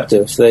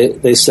receptive.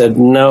 They said,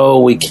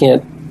 no, we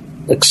can't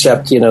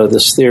accept,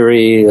 this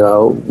theory.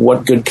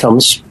 What good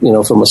comes,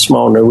 from a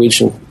small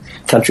Norwegian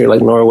country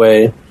like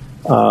Norway?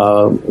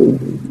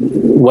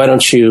 Why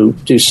don't you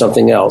do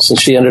something else? And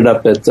she ended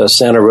up at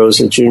Santa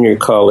Rosa Junior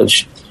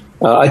College.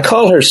 I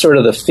call her sort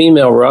of the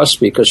female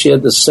Rossby because she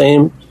had the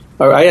same,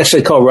 or I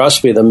actually call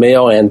Rossby the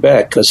male Anne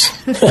Beck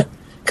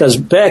because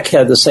Beck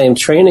had the same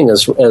training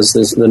as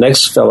the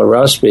next fellow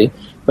Rossby,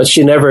 but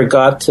she never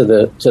got to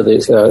the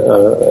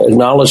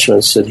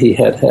acknowledgments that he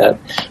had.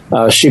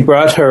 She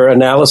brought her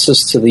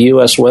analysis to the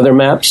U.S. weather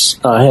maps.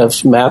 I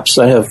have maps.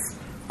 I have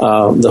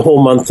the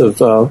whole month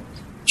of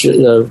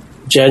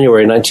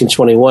January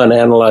 1921,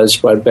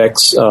 analyzed by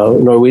Beck's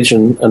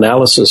Norwegian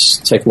analysis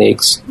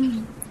techniques.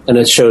 And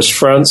it shows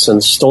fronts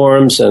and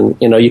storms, and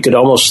you could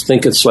almost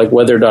think it's like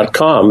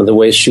weather.com, the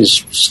way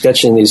she's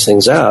sketching these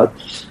things out.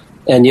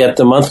 And yet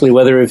the Monthly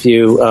Weather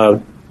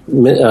Review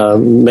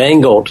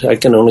mangled, I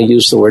can only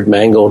use the word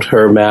mangled,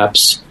 her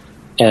maps,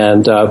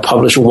 and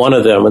published one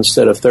of them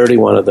instead of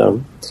 31 of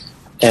them,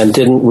 and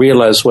didn't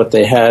realize what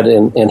they had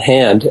in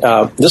hand.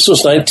 This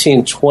was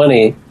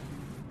 1920. It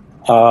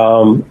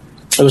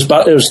was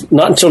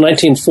not until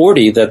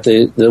 1940 that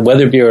the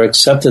Weather Bureau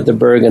accepted the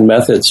Bergen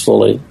methods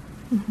fully.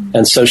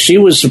 And so she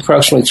was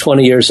approximately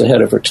 20 years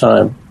ahead of her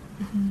time.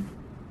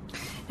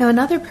 Now,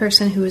 another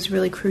person who was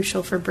really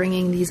crucial for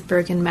bringing these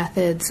Bergen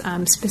methods,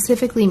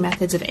 specifically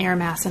methods of air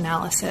mass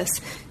analysis,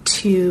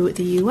 to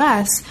the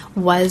U.S.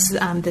 was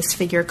this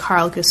figure,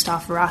 Carl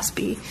Gustav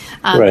Rossby.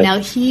 Right. Now,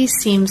 he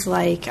seems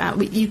like,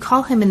 you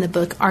call him in the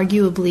book,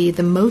 arguably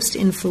the most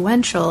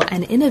influential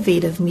and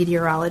innovative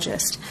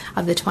meteorologist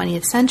of the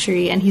 20th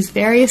century, and he's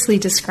variously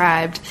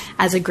described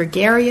as a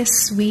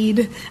gregarious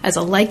Swede, as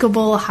a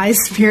likable,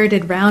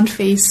 high-spirited,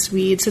 round-faced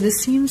Swede. So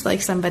this seems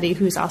like somebody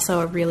who's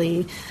also a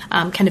really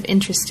kind of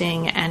interesting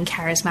and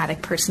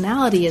charismatic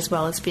personality, as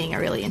well as being a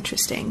really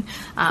interesting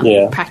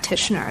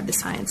practitioner of the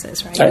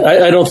sciences, right?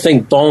 I don't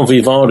think bon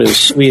vivant is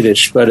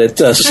Swedish, but it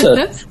does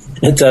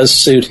it does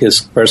suit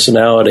his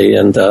personality.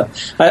 And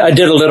I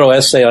did a little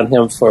essay on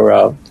him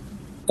for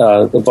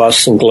the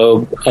Boston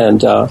Globe,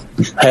 and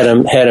had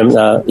him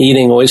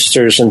eating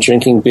oysters and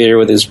drinking beer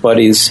with his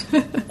buddies,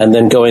 and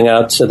then going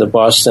out to the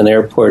Boston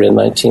airport in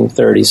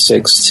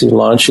 1936 to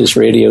launch his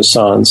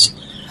radiosondes.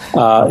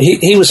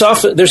 He was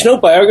often, there's no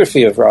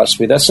biography of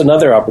Rossby. That's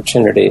another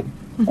opportunity.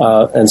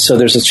 And so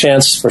there's a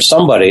chance for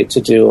somebody to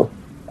do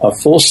a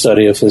full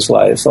study of his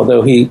life,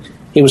 although he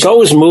was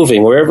always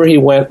moving. Wherever he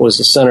went was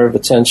the center of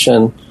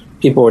attention.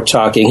 People were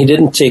talking. He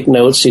didn't take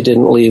notes. He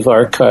didn't leave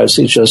archives.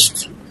 He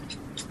just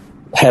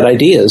had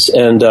ideas.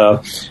 And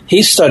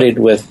he studied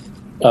with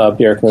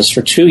Bjerknes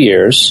for 2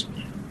 years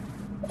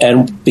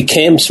and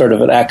became sort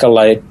of an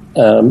acolyte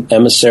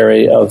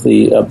emissary of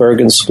the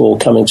Bergen School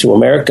coming to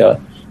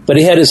America. But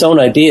he had his own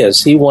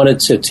ideas. He wanted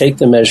to take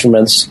the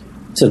measurements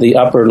to the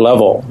upper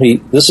level.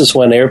 This is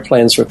when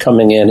airplanes were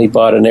coming in. He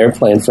bought an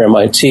airplane for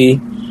MIT.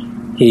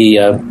 He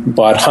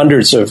bought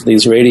hundreds of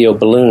these radio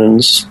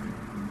balloons.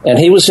 And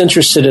he was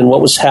interested in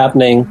what was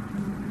happening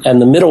in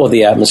the middle of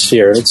the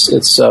atmosphere.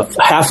 It's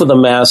half of the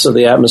mass of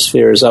the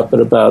atmosphere is up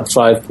at about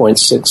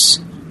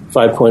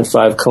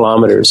 5.5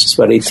 kilometers. It's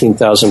about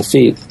 18,000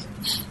 feet.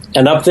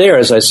 And up there,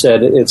 as I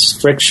said,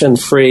 it's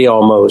friction-free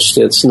almost.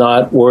 It's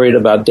not worried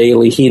about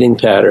daily heating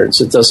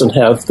patterns. It doesn't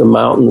have the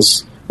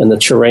mountains and the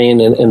terrain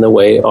in the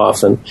way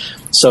often.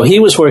 So he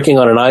was working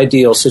on an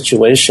ideal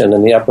situation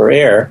in the upper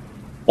air,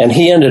 and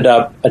he ended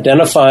up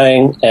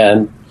identifying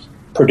and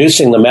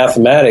producing the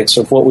mathematics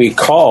of what we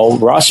call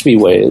Rossby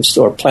waves,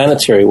 or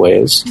planetary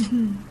waves,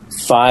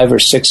 5 or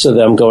 6 of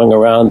them going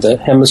around the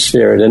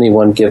hemisphere at any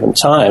one given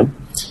time.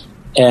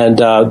 And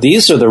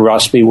these are the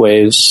Rossby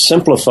waves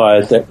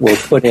simplified that were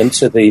put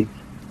into the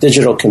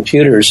digital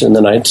computers in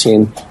the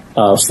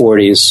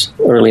 1940s,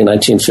 early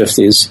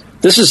 1950s.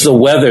 This is the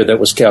weather that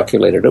was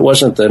calculated. It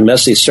wasn't the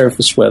messy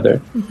surface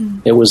weather.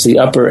 It was the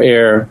upper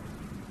air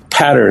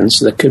patterns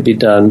that could be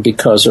done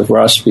because of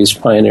Rossby's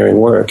pioneering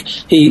work.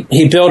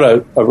 He built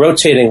a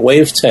rotating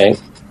wave tank.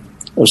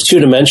 It was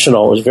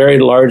two-dimensional. It was a very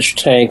large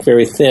tank,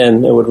 very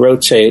thin. It would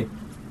rotate,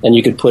 and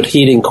you could put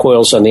heating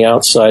coils on the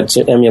outside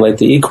to emulate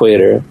the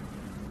equator,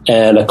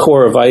 and a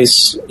core of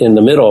ice in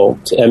the middle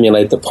to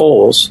emulate the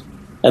poles,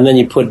 and then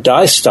you put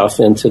dye stuff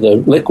into the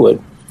liquid,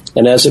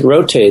 and as it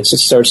rotates, it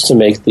starts to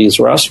make these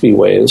Rossby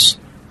waves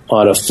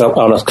on a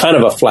kind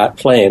of a flat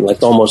plane,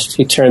 like almost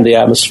he turned the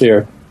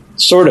atmosphere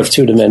sort of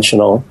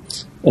two-dimensional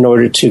in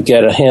order to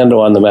get a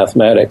handle on the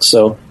mathematics.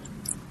 So,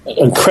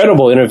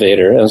 incredible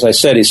innovator. As I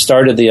said, he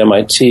started the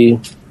MIT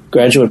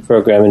graduate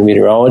program in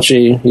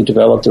meteorology. He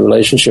developed a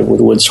relationship with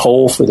Woods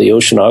Hole for the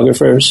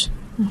oceanographers.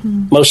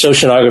 Most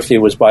oceanography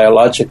was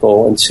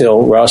biological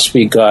until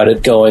Rossby got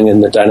it going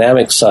in the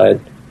dynamic side.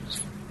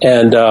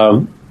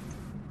 And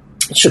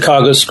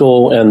Chicago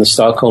School and the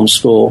Stockholm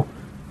School,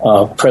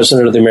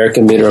 president of the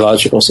American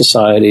Meteorological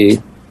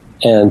Society,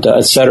 and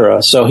et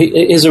cetera. So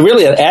he's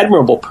really an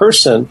admirable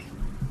person.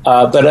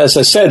 But as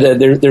I said,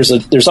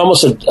 there's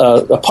almost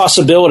a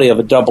possibility of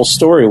a double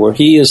story where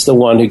he is the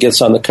one who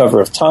gets on the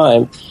cover of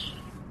Time,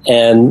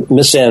 and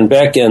Miss Ann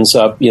Beck ends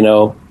up,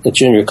 at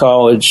junior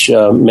college,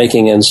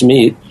 making ends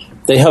meet.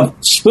 They have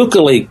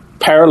spookily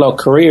parallel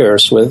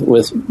careers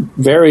with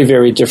very,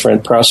 very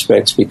different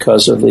prospects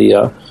because of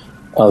the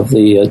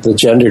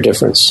gender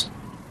difference.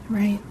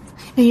 Right.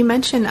 Now you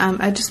mentioned,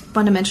 I just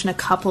want to mention a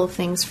couple of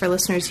things for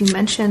listeners. You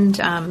mentioned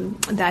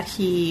that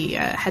he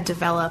had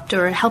developed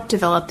or helped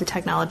develop the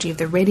technology of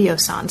the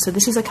radiosonde. So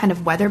this is a kind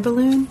of weather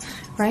balloon,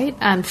 right?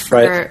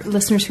 For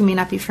listeners who may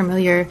not be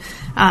familiar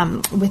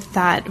with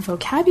that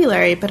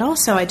vocabulary, but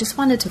also I just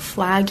wanted to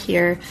flag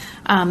here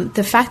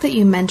the fact that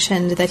you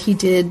mentioned that he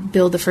did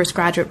build the first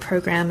graduate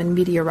program in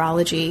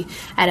meteorology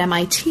at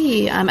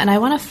MIT. And I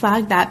want to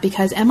flag that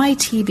because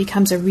MIT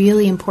becomes a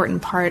really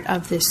important part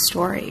of this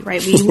story,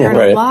 right? We learn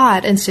a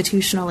lot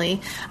institutionally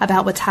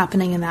about what's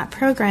happening in that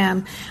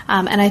program.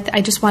 And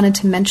I just wanted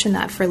to mention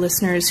that for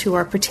listeners who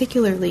are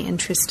particularly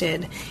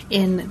interested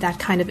in that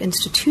kind of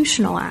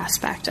institutional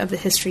aspect of the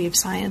history of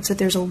science, that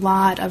there's a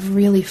lot of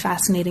really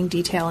fascinating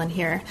detail in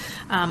here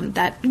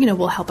that,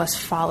 will help us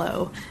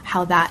follow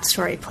how that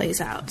story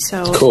plays out.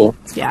 So, cool.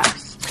 Yeah.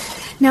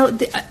 Now,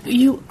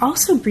 you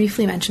also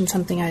briefly mentioned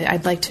something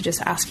I'd like to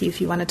just ask you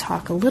if you want to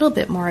talk a little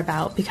bit more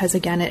about, because,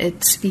 again,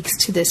 it speaks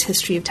to this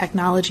history of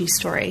technology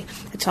story.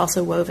 It's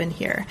also woven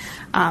here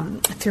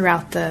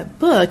throughout the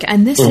book.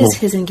 And this is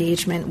his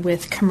engagement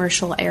with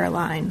commercial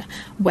airline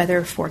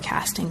weather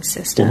forecasting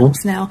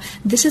systems. Now,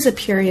 this is a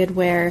period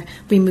where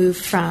we move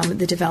from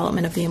the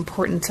development of the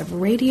importance of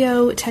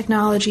radio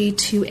technology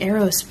to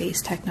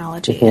aerospace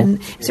technology. And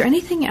is there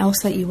anything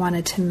else that you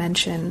wanted to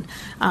mention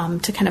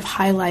to kind of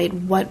highlight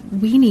what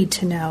we need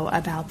to know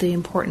about the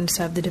importance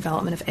of the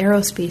development of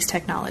aerospace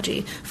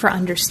technology for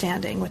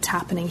understanding what's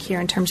happening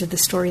here in terms of the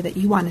story that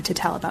you wanted to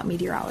tell about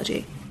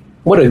meteorology?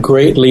 What a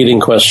great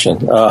leading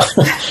question.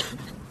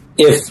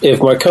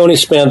 If Marconi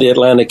spanned the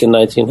Atlantic in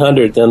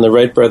 1900, then the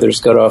Wright brothers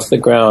got off the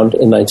ground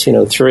in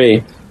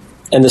 1903.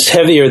 And this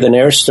heavier than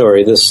air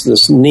story,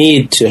 this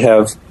need to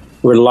have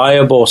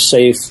reliable,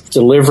 safe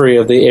delivery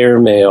of the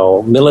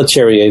airmail,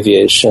 military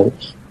aviation,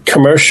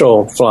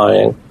 commercial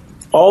flying,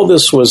 all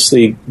this was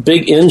the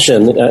big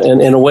engine,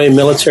 and in a way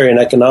military and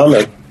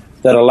economic,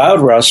 that allowed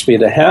Rossby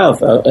to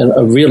have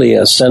a really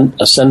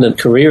ascendant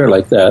career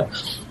like that.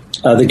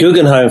 The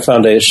Guggenheim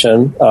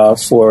Foundation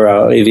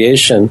for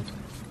Aviation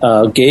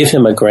gave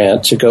him a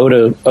grant to go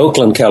to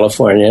Oakland,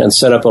 California, and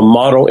set up a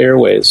model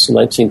airways in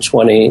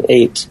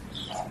 1928,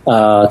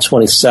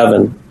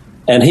 27.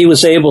 And he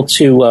was able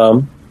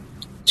to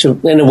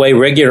in a way,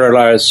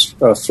 regularize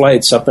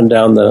flights up and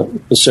down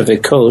the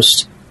Pacific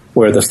coast,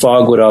 where the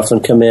fog would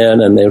often come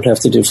in and they would have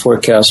to do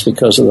forecasts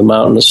because of the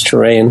mountainous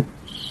terrain.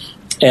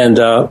 And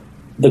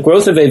the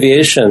growth of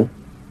aviation,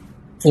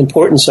 the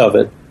importance of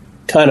it,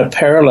 kind of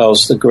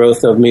parallels the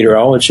growth of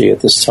meteorology at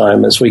this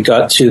time. As we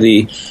got to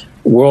the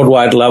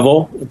worldwide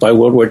level, by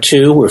World War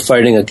II, we're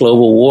fighting a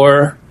global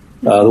war.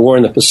 The war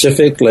in the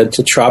Pacific led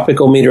to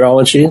tropical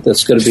meteorology.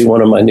 That's going to be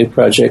one of my new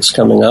projects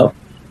coming up.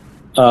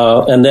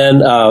 And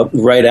then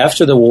right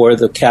after the war,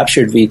 the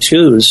captured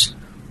V-2s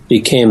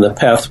became the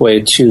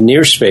pathway to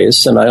near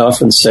space. And I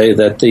often say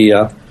that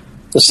the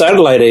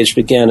satellite age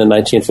began in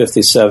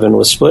 1957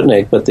 with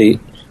Sputnik, but the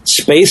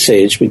space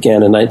age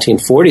began in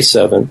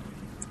 1947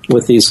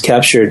 with these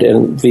captured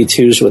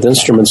V-2s with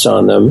instruments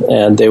on them.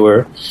 And they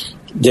were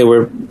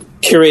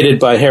curated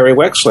by Harry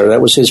Wexler.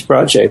 That was his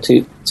project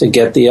to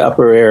get the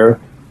upper air.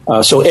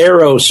 So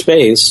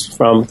aerospace,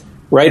 from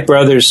Wright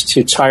Brothers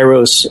to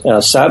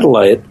Tyros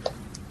satellite,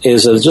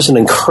 is just an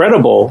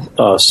incredible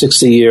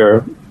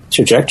 60-year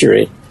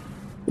trajectory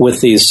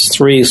with these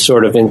three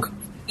sort of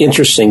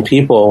interesting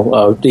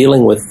people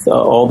dealing with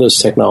all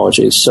those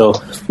technologies. So,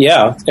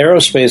 yeah,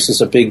 aerospace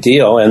is a big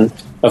deal. And,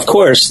 of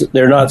course,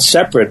 they're not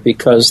separate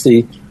because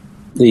the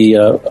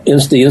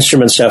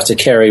instruments have to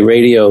carry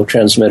radio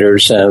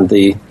transmitters, and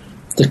the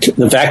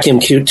vacuum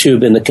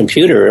tube in the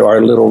computer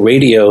are little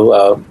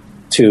radio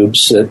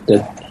tubes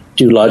that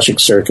do logic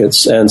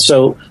circuits. And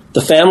so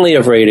the family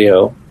of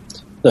radio,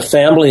 the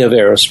family of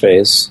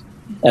aerospace,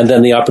 and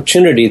then the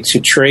opportunity to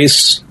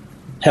trace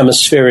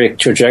hemispheric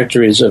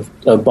trajectories of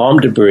bomb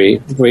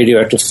debris,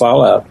 radioactive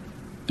fallout,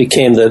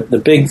 became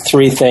the big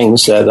three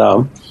things that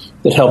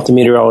helped the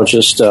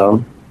meteorologist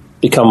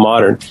become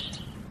modern.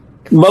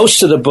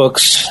 Most of the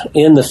books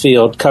in the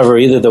field cover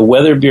either the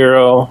Weather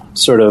Bureau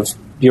sort of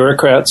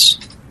bureaucrats,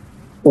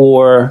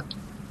 or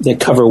they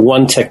cover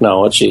one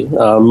technology.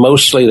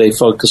 Mostly they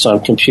focus on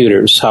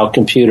computers, how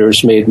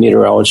computers made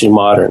meteorology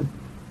modern.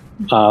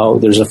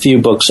 There's a few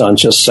books on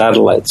just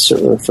satellites,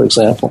 for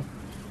example.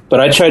 But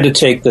I tried to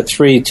take the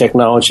three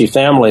technology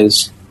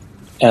families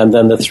and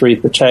then the three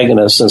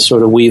protagonists and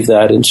sort of weave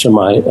that into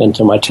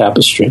my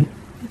tapestry.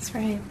 That's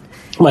right.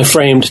 My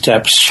framed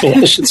tapestry,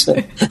 I should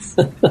say.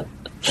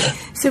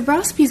 So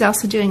Rossby's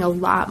also doing a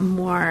lot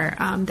more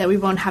that we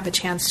won't have a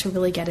chance to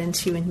really get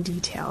into in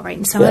detail, right?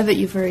 And some of it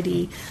you've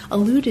already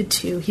alluded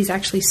to. He's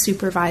actually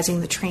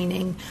supervising the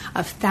training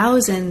of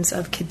thousands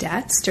of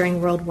cadets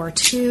during World War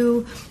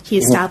II. He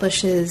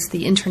establishes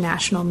the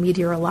International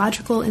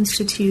Meteorological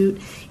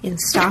Institute in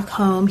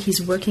Stockholm.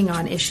 He's working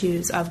on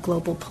issues of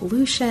global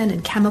pollution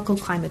and chemical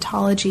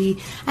climatology.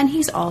 And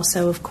he's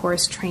also, of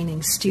course,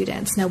 training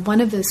students. Now, one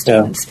of those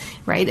students,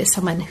 right, is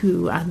someone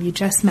who you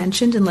just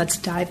mentioned, and let's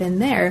dive in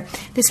there.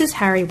 This is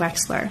Harry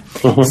Wexler.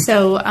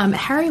 So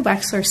Harry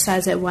Wexler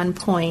says at one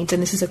point,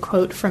 and this is a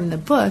quote from the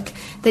book,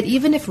 that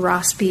even if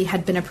Rossby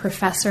had been a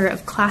professor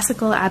of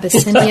classical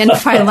Abyssinian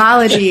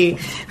philology,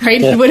 right,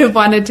 he would have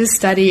wanted to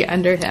study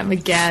under him.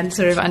 Again,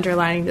 sort of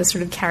underlining this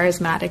sort of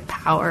charismatic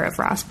power of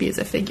Rossby as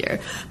a figure.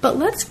 But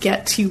let's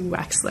get to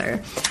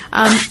Wexler.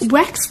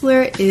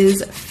 Wexler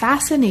is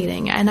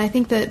fascinating, and I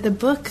think that the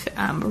book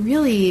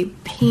really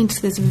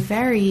paints this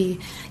very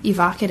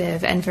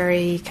evocative and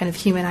very kind of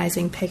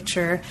humanizing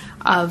picture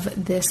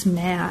of this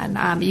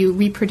man. You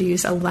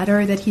reproduce a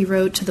letter that he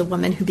wrote to the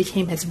woman who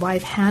became his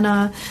wife,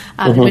 Hannah,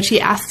 in which he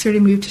asks her to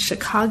move to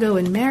Chicago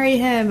and marry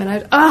him.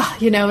 And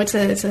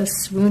it's a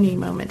swooning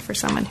moment for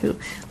someone who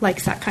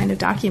likes that kind of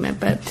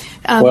document. But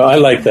well, I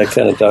like that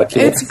kind of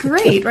document. It's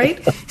great,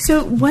 right?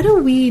 So what do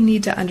we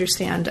need to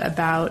understand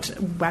about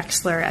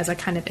Wexler as a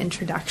kind of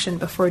introduction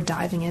before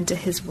diving into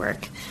his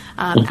work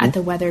at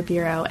the Weather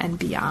Bureau and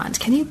beyond?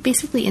 Can you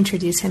basically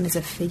introduce him as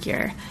a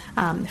figure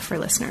for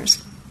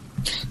listeners?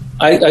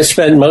 I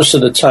spent most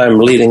of the time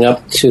leading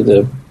up to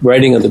the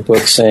writing of the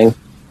book saying,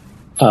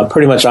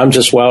 pretty much, I'm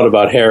just wild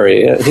about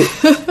Harry.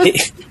 He's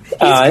great.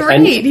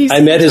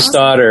 I met his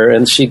daughter,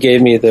 and she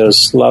gave me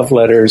those love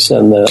letters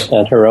and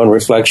her own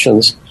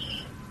reflections.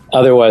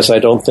 Otherwise, I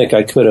don't think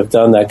I could have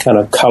done that kind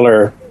of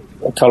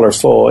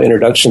colorful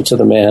introduction to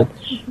the man.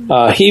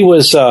 He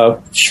was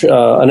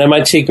an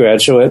MIT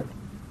graduate.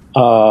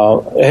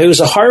 He was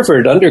a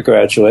Harvard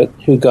undergraduate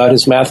who got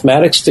his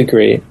mathematics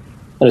degree.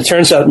 And it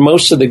turns out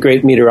most of the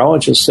great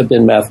meteorologists have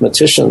been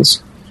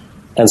mathematicians.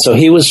 And so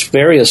he was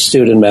very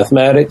astute in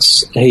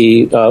mathematics.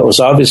 He was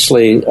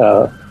obviously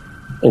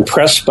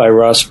impressed by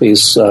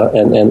Rossby's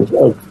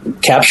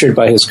and captured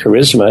by his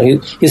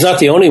charisma. He's not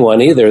the only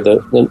one either.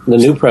 The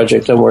new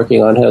project I'm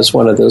working on has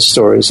one of those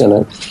stories in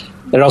it.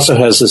 It also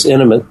has this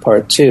intimate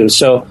part, too.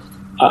 So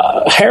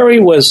Harry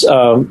was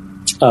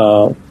in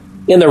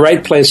the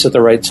right place at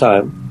the right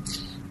time.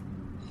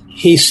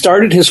 He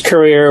started his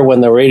career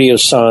when the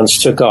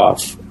radiosondes took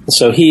off.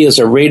 So he is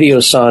a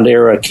radiosonde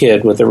era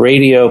kid with a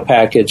radio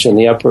package in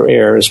the upper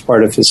air as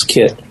part of his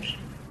kit.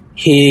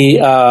 He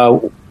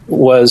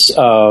was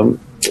a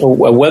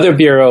Weather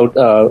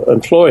Bureau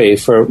employee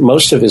for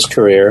most of his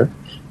career,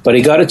 but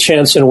he got a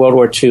chance in World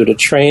War II to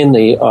train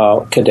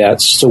the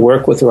cadets to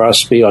work with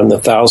Rossby on the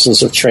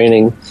thousands of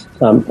training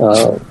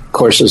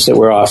courses that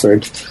were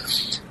offered.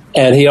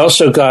 And he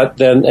also got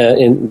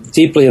then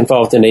deeply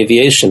involved in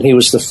aviation. He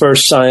was the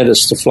first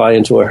scientist to fly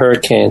into a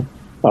hurricane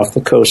off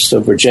the coast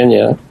of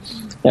Virginia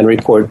and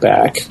report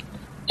back.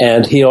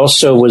 And he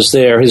also was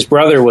there. His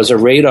brother was a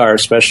radar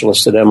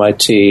specialist at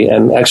MIT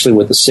and actually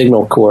with the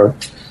Signal Corps.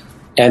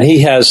 And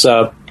he has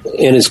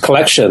in his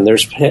collection,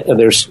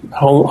 there's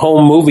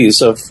home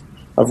movies of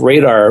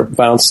radar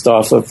bounced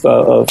off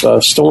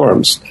of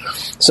storms.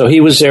 So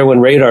he was there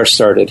when radar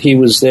started. He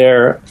was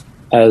there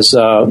as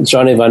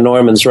Johnny von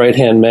Neumann's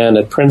right-hand man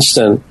at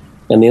Princeton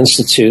and the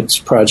Institute's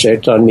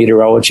project on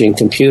meteorology and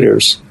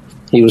computers.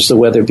 He was the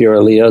Weather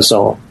Bureau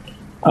liaison.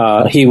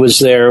 He was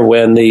there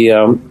when the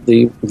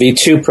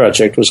V2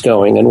 project was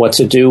going and what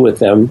to do with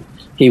them.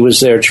 He was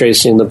there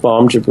tracing the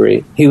bomb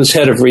debris. He was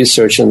head of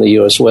research in the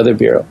U.S. Weather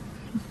Bureau.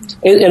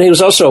 And he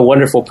was also a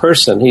wonderful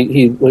person.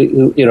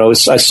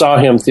 I saw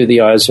him through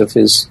the eyes of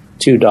his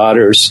two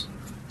daughters.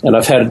 And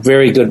I've had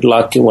very good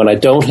luck when I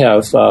don't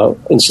have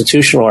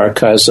institutional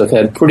archives. I've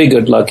had pretty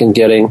good luck in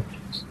getting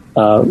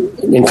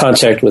in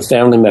contact with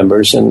family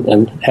members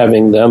and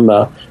having them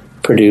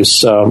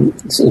produce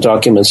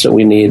documents that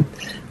we need.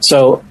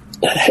 So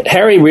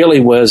Harry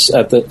really was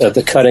at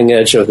the cutting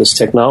edge of this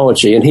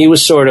technology, and he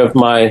was sort of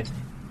my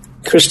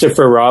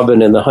Christopher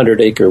Robin in the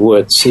 100-Acre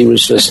Woods. He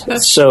was just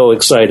so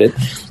excited.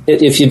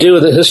 If you do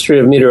the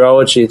history of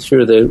meteorology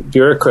through the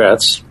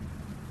bureaucrats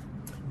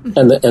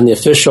and the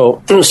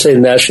official, say,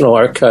 National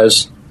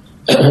Archives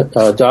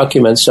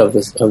documents of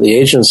the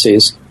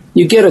agencies,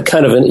 you get a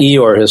kind of an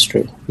Eeyore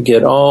history. You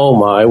get, oh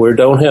my, we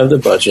don't have the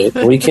budget,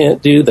 we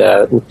can't do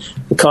that, and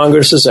the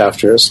Congress is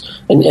after us.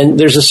 And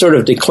there's a sort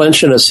of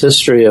declensionist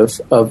history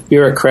of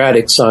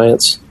bureaucratic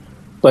science.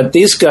 But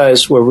these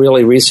guys were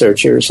really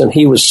researchers, and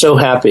he was so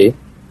happy.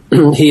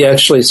 He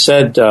actually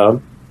said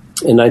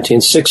in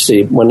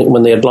 1960,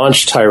 when they had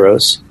launched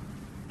TIROS,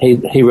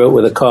 he wrote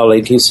with a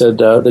colleague, he said,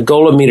 the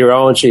goal of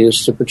meteorology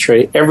is to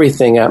portray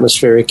everything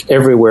atmospheric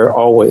everywhere,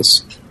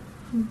 always.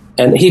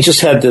 And he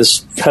just had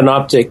this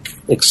panoptic,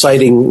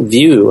 exciting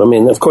view. I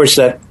mean, of course,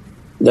 that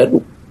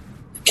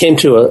came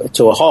to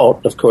a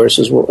halt, of course,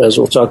 as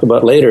we'll talk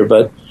about later.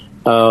 But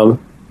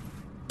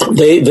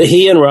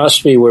he and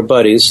Rossby were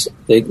buddies.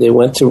 They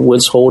went to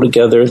Woods Hole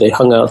together. They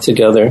hung out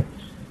together.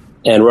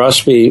 And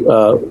Rossby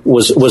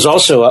was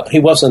also, he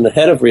wasn't the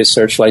head of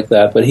research like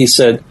that, but he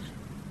said,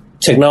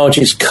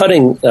 technology is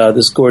cutting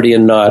this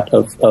Gordian knot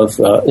of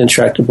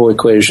intractable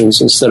equations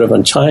instead of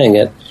untying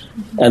it.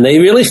 And they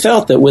really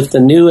felt that with the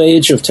new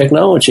age of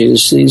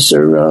technologies, these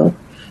are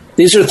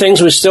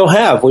things we still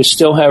have. We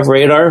still have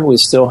radar. We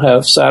still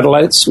have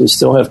satellites. We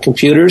still have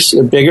computers.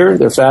 They're bigger.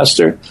 They're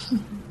faster.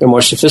 They're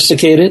more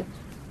sophisticated.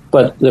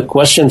 But the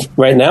question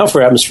right now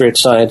for atmospheric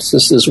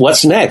scientists is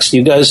what's next?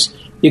 You guys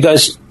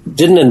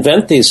didn't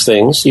invent these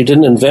things. You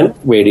didn't invent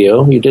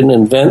radio. You didn't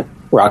invent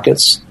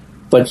rockets,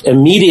 but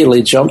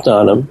immediately jumped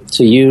on them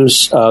to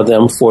use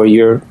them for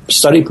your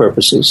study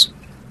purposes.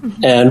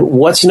 Mm-hmm. And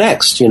what's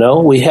next?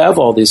 We have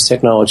all these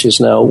technologies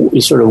now. We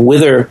sort of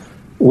wither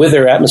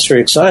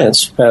atmospheric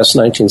science past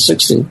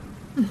 1960.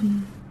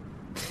 Mm-hmm.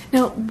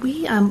 Now,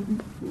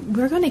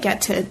 we're going to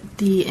get to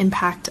the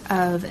impact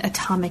of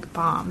atomic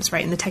bombs,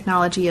 right, and the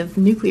technology of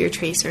nuclear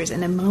tracers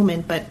in a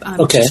moment. But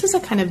just as a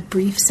kind of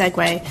brief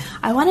segue,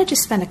 I want to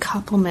just spend a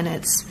couple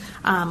minutes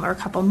or a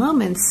couple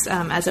moments,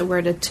 as it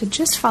were, to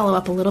just follow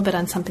up a little bit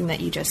on something that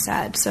you just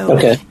said.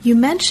 So you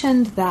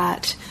mentioned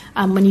that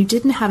when you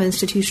didn't have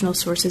institutional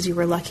sources, you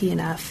were lucky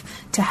enough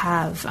to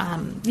have,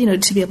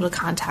 to be able to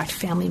contact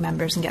family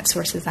members and get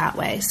sources that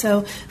way.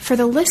 So for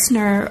the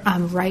listener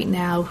right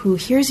now who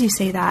hears you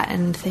say that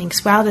and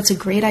thinks, wow, that's a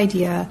great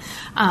idea,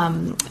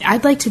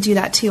 I'd like to do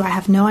that too. I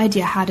have no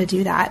idea how to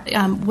do that.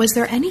 Was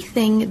there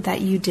anything that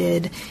you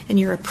did in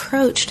your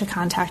approach to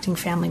contacting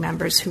family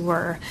members who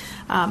were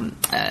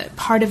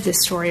part of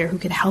this story or who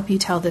could help you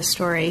tell this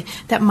story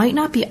that might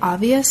not be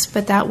obvious,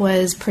 but that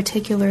was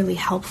particularly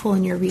helpful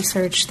in your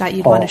research that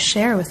you'd want to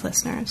share with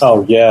listeners?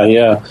 Oh,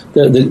 yeah.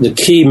 The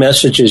key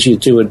message is you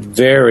do it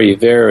very,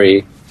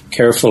 very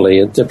carefully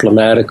and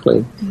diplomatically.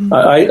 Mm-hmm.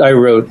 I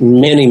wrote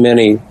many,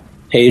 many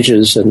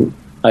pages, and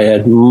I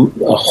had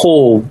a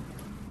whole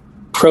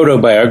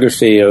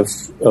proto-biography of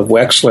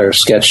Wexler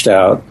sketched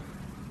out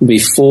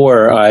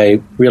before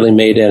I really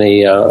made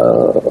any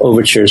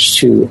overtures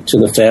to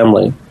the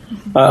family.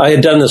 Mm-hmm. I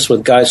had done this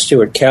with Guy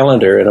Stewart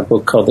Callender in a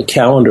book called The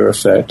Callender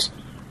Effect.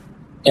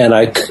 And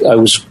I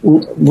just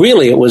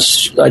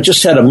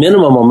had a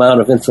minimum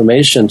amount of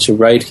information to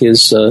write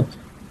his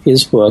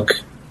book.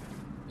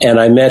 And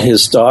I met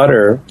his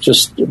daughter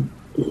just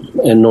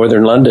in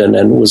northern London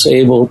and was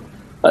able,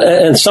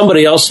 and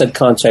somebody else had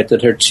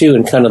contacted her too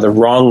in kind of the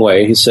wrong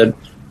way. He said,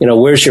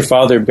 where's your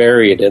father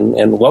buried?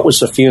 And what was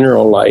the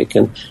funeral like?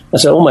 And I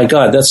said, oh my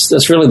God,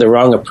 that's really the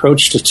wrong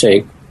approach to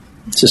take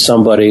to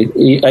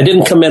somebody. I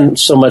didn't come in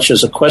so much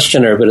as a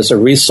questioner, but as a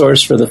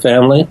resource for the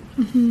family.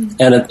 Mm-hmm.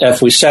 And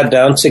if we sat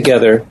down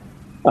together,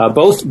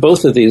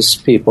 both of these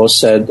people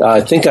said,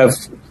 I think I've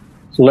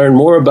learned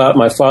more about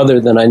my father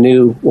than I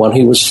knew when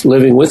he was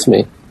living with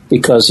me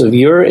because of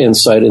your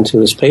insight into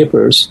his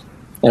papers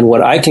and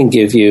what I can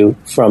give you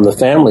from the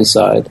family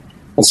side.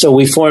 And so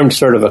we formed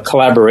sort of a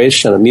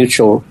collaboration, a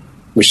mutual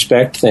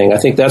respect thing. I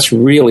think that's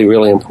really,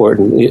 really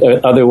important.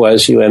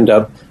 Otherwise, you end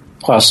up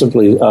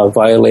possibly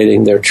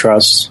violating their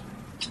trust.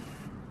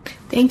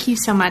 Thank you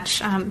so much.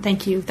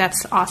 Thank you.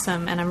 That's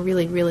awesome. And I'm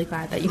really, really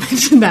glad that you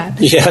mentioned that.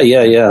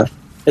 Yeah.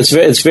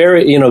 It's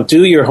very,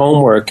 do your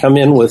homework, come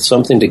in with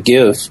something to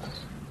give,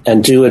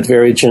 and do it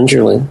very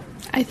gingerly.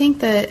 I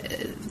think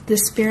that the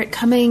spirit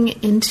coming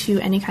into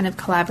any kind of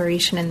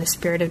collaboration in the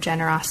spirit of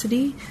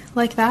generosity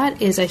like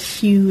that is a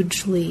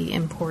hugely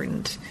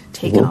important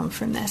take home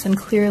from this. And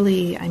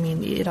clearly,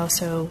 it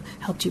also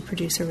helped you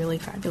produce a really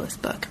fabulous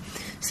book.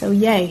 So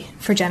yay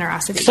for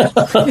generosity.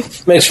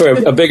 Makes for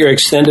a bigger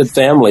extended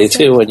family,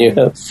 too, when you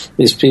have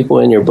these people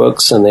in your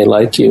books and they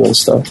like you and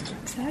stuff.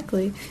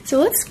 Exactly. So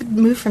let's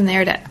move from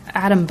there to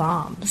atom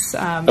bombs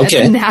as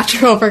a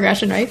natural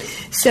progression, right?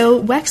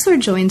 So Wexler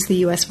joins the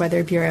U.S.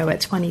 Weather Bureau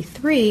at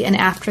 23, and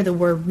after the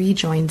war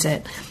rejoins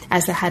it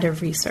as the head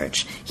of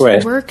research. He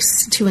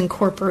works to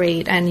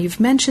incorporate, and you've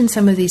mentioned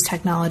some of these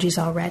technologies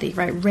already,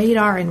 right?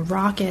 Radar and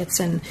rockets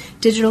and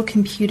digital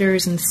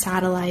computers and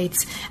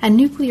satellites and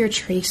nuclear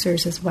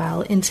tracers as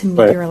well into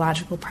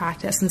meteorological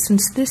practice. And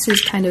since this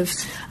is kind of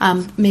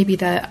maybe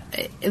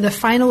the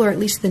final, or at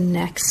least the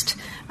next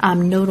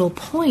nodal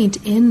point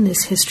in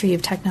this history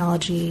of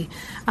technology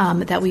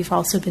that we've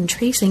also been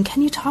tracing,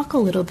 can you talk a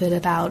little bit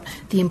about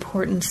the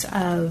importance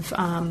of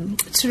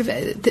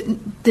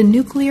the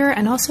nuclear,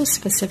 and also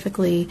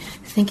specifically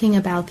thinking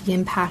about the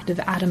impact of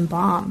atom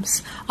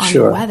bombs on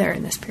the weather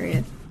in this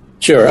period?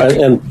 Sure,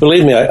 and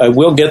believe me, I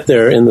will get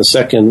there in the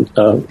second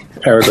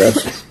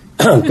paragraph,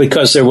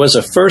 because there was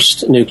a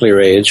first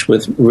nuclear age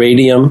with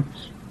radium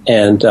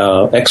and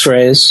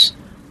X-rays.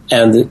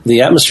 And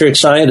the atmospheric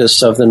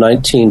scientists of the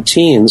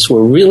 19-teens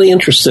were really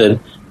interested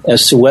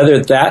as to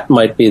whether that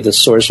might be the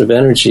source of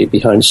energy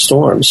behind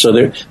storms. So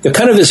there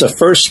kind of is a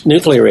first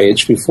nuclear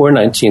age before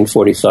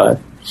 1945.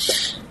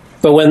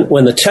 But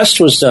when the test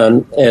was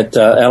done at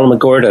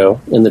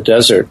Alamogordo in the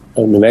desert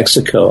of New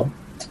Mexico,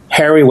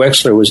 Harry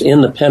Wexler was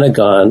in the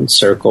Pentagon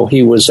circle.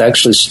 He was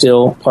actually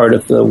still part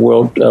of the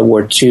World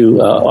War II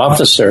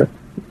officer.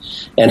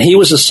 And he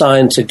was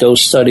assigned to go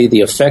study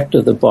the effect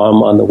of the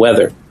bomb on the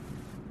weather.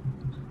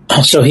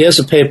 So he has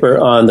a paper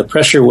on the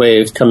pressure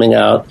wave coming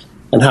out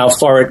and how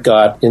far it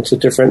got into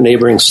different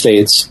neighboring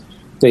states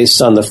based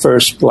on the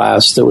first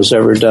blast that was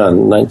ever done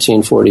in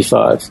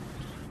 1945.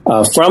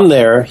 From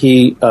there,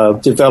 he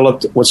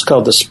developed what's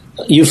called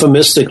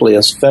euphemistically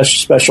a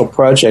special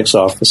projects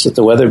office at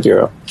the Weather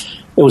Bureau.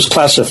 It was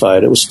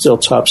classified. It was still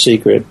top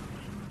secret.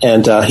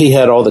 And he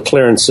had all the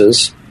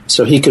clearances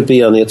So he could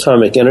be on the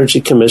Atomic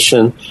Energy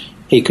Commission.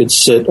 He could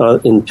sit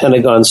in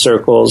Pentagon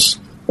circles,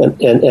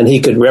 and he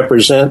could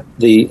represent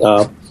the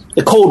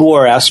Cold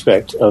War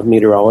aspect of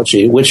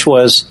meteorology, which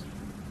was,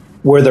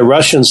 were the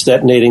Russians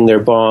detonating their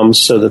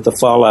bombs so that the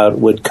fallout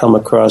would come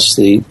across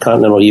the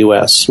continental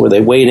U.S.? Were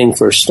they waiting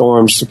for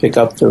storms to pick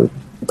up the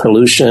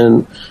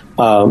pollution?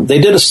 They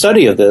did a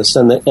study of this,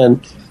 and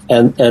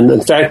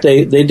in fact,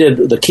 they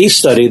did the key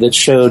study that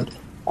showed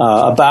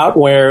about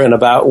where and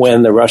about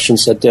when the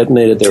Russians had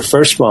detonated their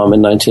first bomb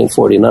in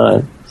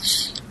 1949.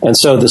 And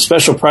so the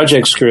Special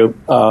Projects Group,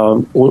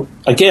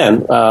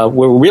 again,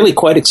 were really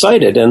quite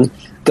excited and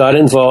got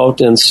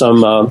involved in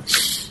some,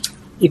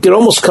 you could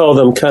almost call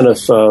them kind of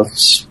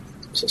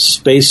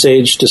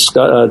space-age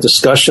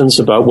discussions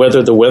about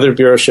whether the Weather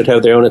Bureau should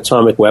have their own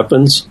atomic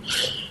weapons,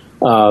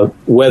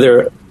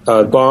 whether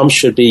bombs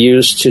should be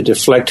used to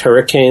deflect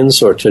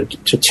hurricanes or to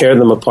tear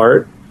them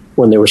apart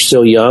when they were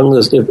still young.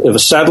 If a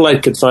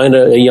satellite could find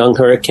a young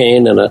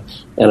hurricane and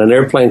an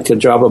airplane could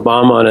drop a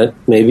bomb on it,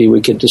 maybe we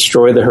could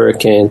destroy the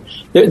hurricane.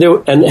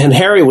 And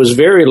Harry was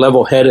very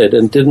level-headed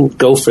and didn't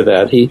go for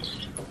that.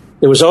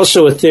 There was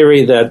also a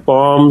theory that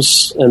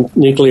bombs and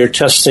nuclear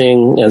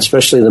testing, and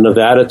especially the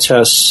Nevada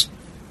tests,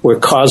 were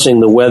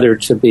causing the weather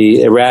to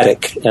be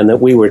erratic and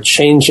that we were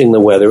changing the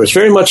weather. It was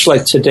very much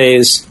like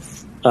today's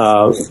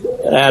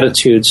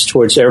attitudes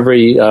towards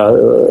every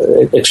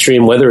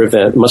extreme weather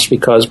event must be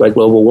caused by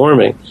global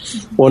warming.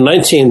 Well, in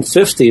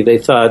 1950, they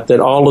thought that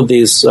all of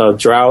these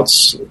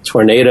droughts,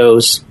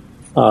 tornadoes,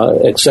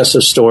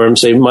 excessive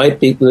storms, they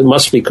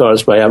must be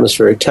caused by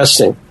atmospheric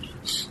testing.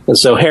 And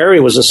so Harry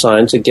was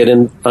assigned to get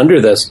in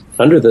under this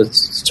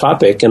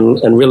topic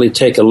and really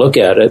take a look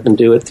at it and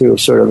do it through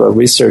sort of a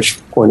research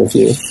point of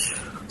view.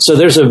 So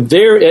there's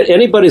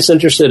anybody's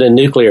interested in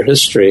nuclear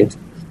history,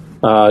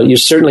 you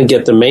certainly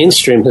get the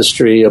mainstream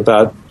history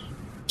about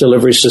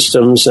delivery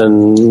systems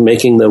and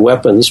making the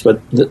weapons,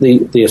 but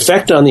the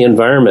effect on the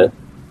environment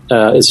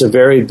is a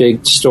very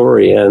big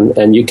story,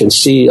 and you can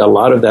see a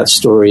lot of that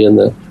story in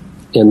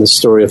the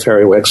story of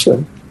Harry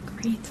Wexler.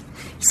 Great.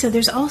 So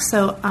there's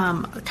also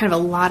kind of a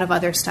lot of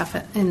other stuff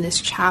in this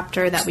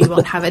chapter that we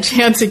won't have a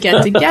chance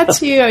again to get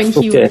to. I mean,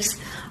 he works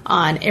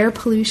on air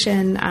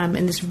pollution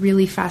in this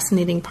really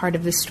fascinating part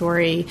of the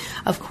story.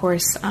 Of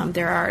course,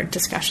 there are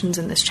discussions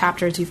in this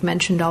chapter, as you've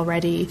mentioned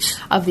already,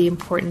 of the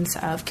importance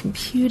of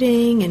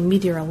computing and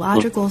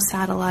meteorological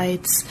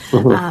satellites.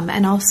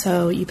 And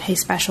also you pay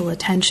special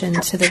attention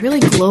to the really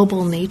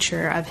global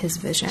nature of his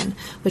vision,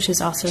 which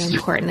is also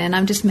important. And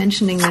I'm just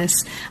mentioning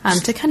this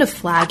to kind of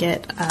flag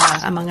it,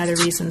 among other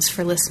reasons,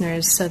 for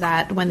listeners so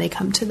that when they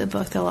come to the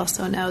book, they'll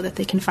also know that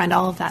they can find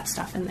all of that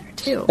stuff in there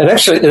too. It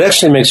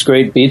actually makes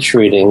great beach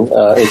reading.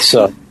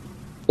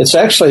 It's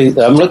actually,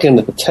 I'm looking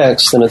at the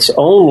text, and it's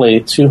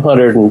only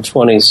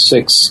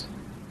 226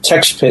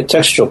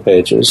 textual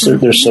pages.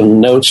 There's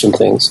some notes and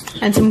things.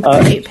 And some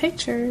great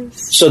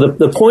pictures. So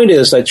the point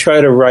is, I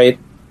try to write,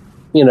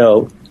 in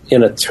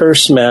a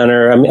terse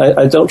manner. I mean,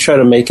 I don't try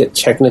to make it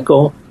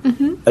technical.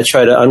 I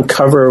try to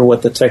uncover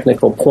what the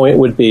technical point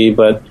would be,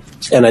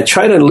 and I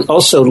try to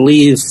also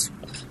leave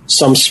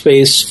some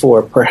space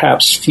for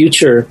perhaps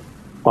future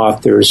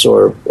authors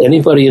or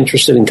anybody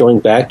interested in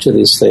going back to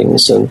these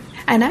things and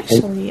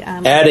actually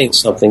adding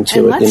something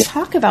to it. Let's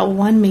talk about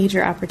one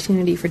major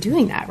opportunity for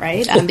doing that,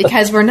 right?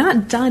 Because we're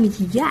not done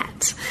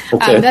yet.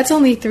 Okay. That's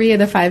only 3 of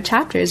the 5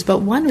 chapters, but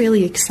one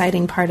really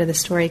exciting part of the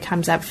story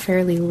comes up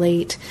fairly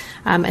late.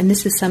 And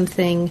this is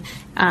something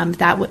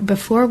that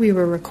before we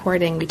were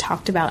recording, we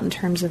talked about in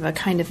terms of a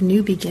kind of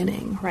new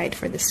beginning, right,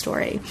 for the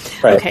story.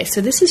 Right. Okay,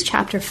 so this is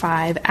chapter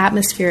 5,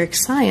 Atmospheric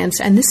Science,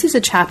 and this is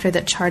a chapter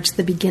that charts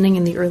the beginning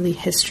in the early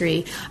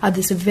history of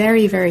this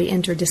very, very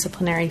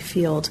interdisciplinary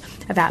field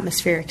of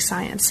atmospheric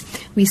science.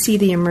 We see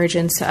the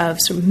emergence of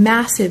sort of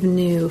massive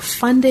new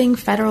funding,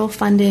 federal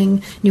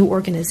funding, new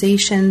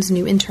organizations,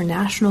 new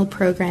international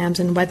programs,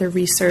 and weather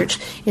research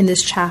in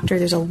this chapter.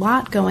 There's a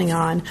lot going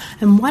on,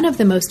 and one of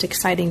the most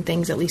exciting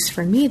things, at least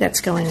for me,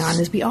 that's going on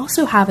is we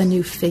also have a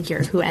new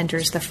figure who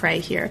enters the fray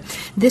here.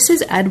 This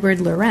is Edward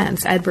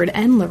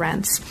N.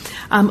 Lorenz,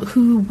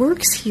 who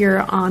works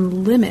here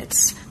on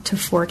limits to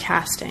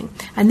forecasting.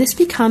 And this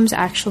becomes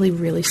actually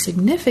really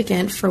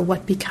significant for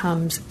what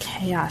becomes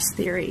chaos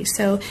theory.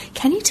 So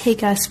can you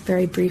take us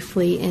very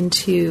briefly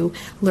into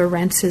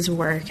Lorenz's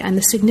work and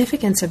the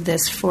significance of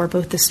this for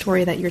both the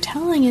story that you're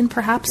telling and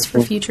perhaps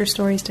for future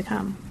stories to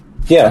come?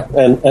 Yeah,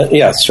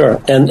 yeah,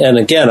 sure. And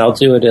again, I'll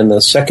do it in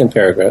the second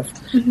paragraph,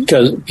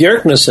 because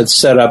Bjerknes had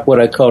set up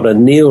what I called a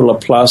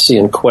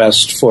neo-Laplacian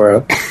quest for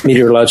a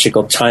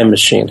meteorological time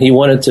machine. He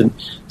wanted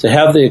to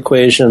have the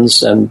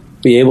equations and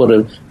be able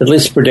to at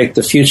least predict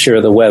the future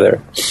of the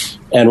weather.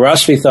 And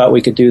Rossby thought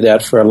we could do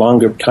that for a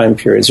longer time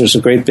periods. There's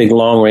a great big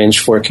long-range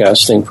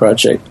forecasting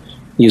project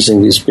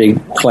using these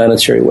big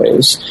planetary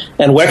waves.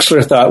 And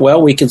Wexler thought,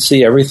 well, we can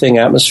see everything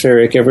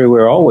atmospheric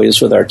everywhere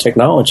always with our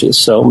technologies,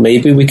 so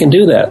maybe we can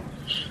do that.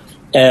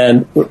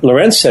 And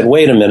Lorenz said,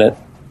 wait a minute,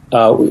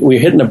 we're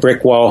hitting a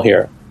brick wall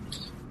here.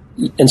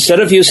 instead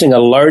of using a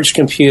large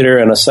computer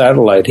and a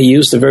satellite, he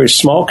used a very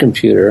small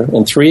computer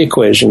and 3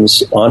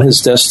 equations on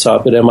his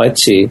desktop at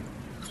MIT,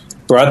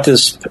 brought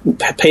this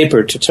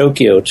paper to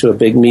Tokyo to a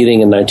big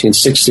meeting in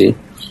 1960,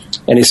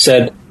 and he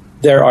said,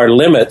 there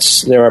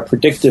are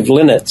predictive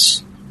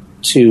limits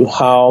to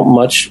how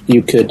much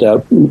you could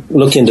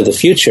look into the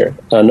future.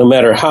 No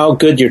matter how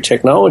good your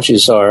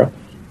technologies are,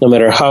 no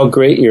matter how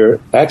great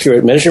your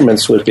accurate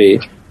measurements would be,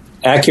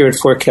 accurate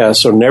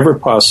forecasts are never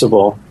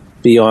possible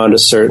beyond a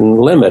certain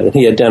limit. And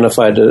he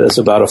identified it as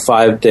about a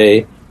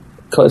 5-day,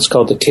 it's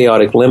called the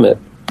chaotic limit,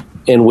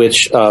 in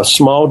which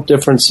small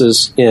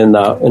differences in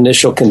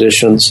initial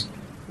conditions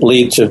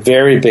lead to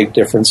very big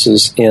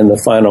differences in the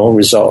final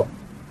result.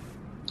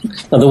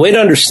 Now, the way to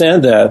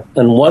understand that,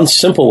 and one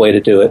simple way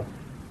to do it,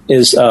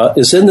 is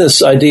in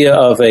this idea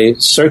of a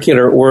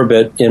circular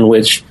orbit in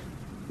which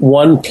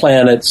one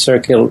planet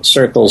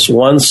circles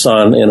one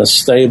sun in a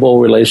stable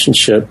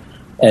relationship.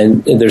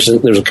 And there's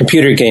a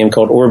computer game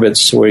called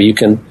Orbits where you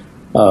can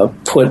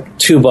put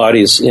 2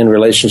 bodies in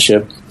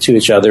relationship to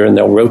each other and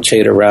they'll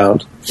rotate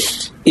around.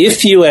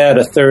 If you add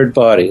a third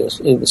body,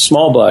 a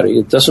small body,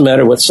 it doesn't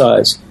matter what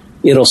size,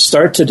 it'll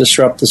start to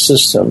disrupt the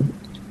system.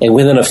 And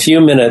within a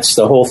few minutes,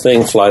 the whole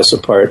thing flies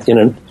apart in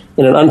an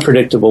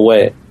unpredictable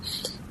way.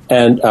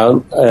 And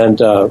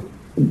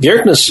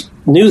Bjerknes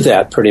knew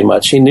that pretty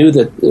much. He knew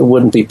that it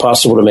wouldn't be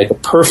possible to make a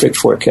perfect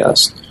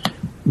forecast.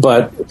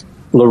 But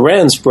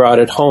Lorenz brought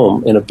it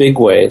home in a big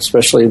way,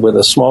 especially with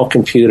a small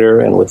computer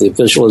and with the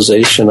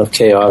visualization of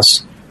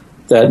chaos,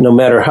 that no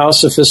matter how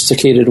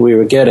sophisticated we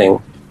were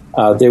getting,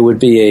 there would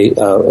be a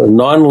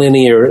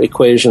nonlinear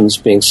equations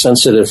being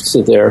sensitive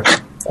to their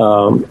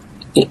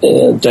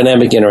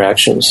dynamic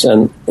interactions.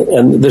 And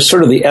there's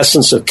sort of the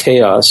essence of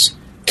chaos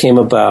came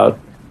about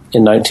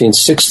in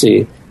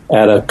 1960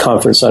 at a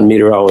conference on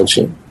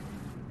meteorology.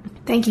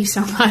 Thank you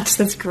so much.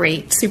 That's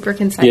great. Super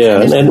concise.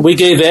 Yeah, and we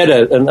gave Ed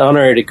an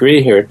honorary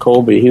degree here at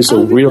Colby. He's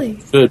a really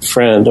good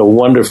friend, a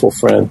wonderful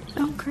friend.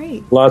 Oh,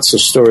 great. Lots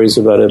of stories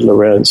about Ed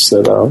Lorenz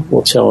that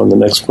we'll tell in the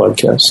next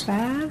podcast.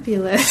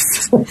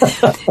 Fabulous.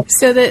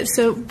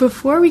 So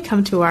before we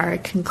come to our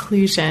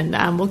conclusion,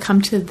 we'll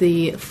come to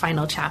the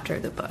final chapter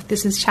of the book.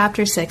 This is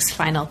chapter 6,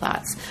 Final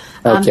Thoughts.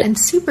 Okay. And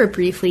super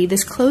briefly,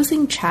 this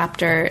closing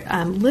chapter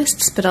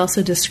lists but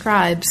also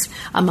describes,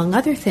 among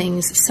other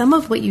things, some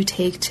of what you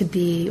take to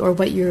be, or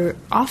what you're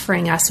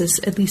offering us as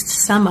at least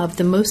some of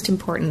the most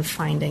important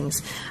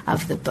findings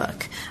of the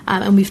book.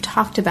 And we've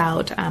talked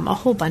about a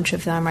whole bunch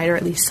of them, right, or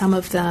at least some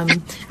of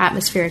them.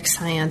 Atmospheric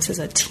science is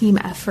a team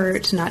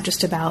effort, not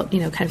just about,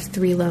 kind of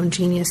 3 lone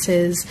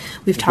geniuses.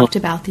 We've talked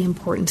about the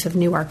importance of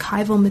new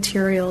archival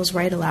materials,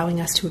 right,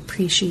 allowing us to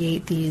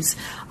appreciate these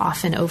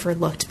often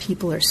overlooked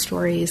people or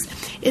stories.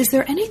 Is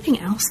there anything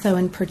else, though,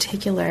 in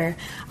particular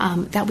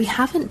that we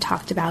haven't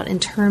talked about in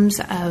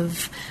terms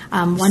of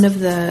one of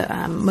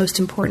the most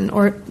important,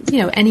 or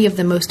any of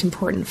the most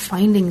important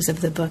findings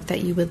of the book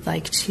that you would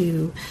like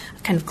to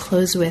kind of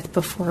close with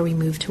before we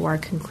move to our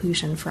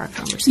conclusion for our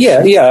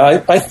conversation?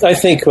 Yeah. I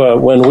think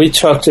when we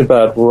talked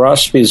about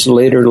Rossby's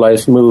later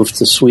life move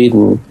to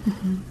Sweden,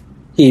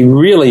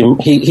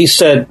 he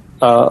said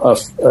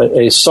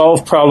a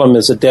solved problem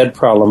is a dead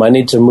problem. I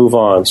need to move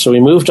on. So we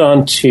moved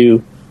on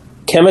to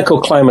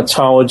chemical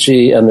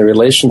climatology and the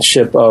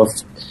relationship of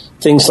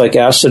things like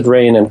acid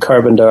rain and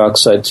carbon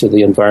dioxide to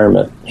the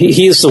environment.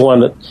 He's the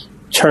one that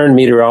turned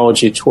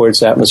meteorology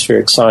towards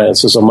atmospheric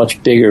science as a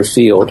much bigger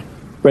field,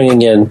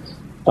 bringing in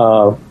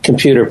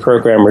computer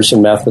programmers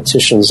and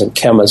mathematicians and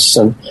chemists,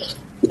 and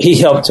he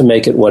helped to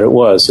make it what it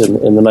was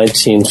in the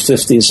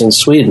 1950s in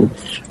Sweden.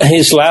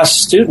 His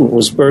last student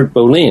was Bert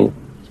Bolin.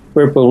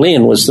 Bert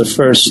Bolin was the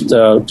first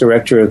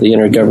director of the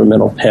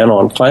Intergovernmental Panel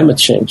on Climate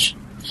Change.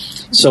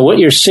 So what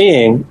you're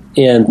seeing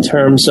in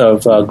terms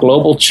of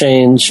global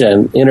change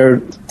and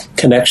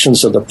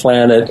interconnections of the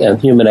planet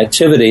and human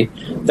activity,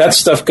 that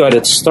stuff got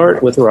its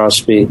start with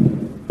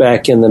Rossby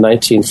back in the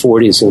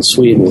 1940s in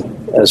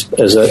Sweden as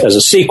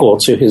a sequel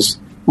to his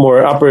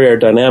more upper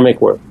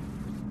aerodynamic work.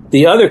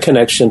 The other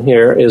connection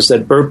here is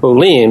that Bert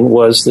Bolin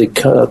was the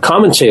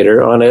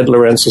commentator on Ed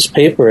Lorenz's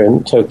paper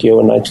in Tokyo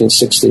in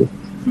 1960.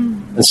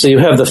 And so you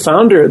have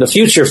the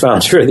future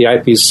founder of the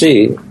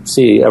IPC,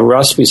 a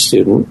Rossby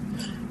student,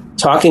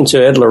 talking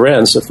to Ed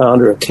Lorenz, the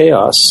founder of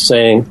Chaos,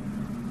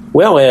 saying,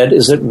 well, Ed,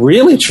 is it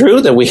really true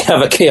that we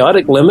have a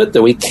chaotic limit,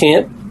 that we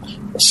can't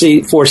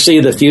foresee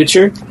the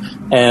future?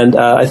 And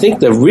I think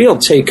the real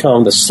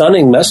take-home, the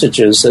stunning message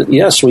is that,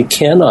 yes, we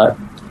cannot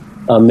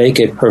make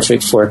a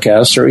perfect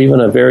forecast or even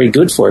a very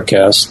good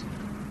forecast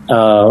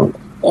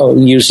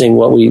using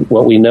what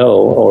we know,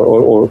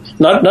 or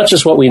not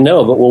just what we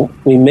know,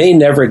 but we may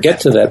never get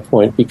to that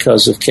point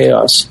because of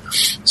chaos.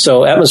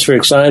 So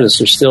atmospheric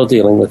scientists are still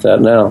dealing with that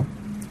now.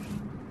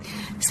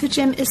 So,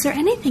 Jim, is there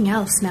anything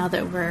else now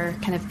that we're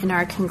kind of in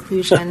our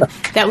conclusion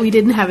that we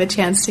didn't have a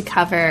chance to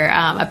cover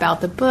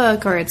about the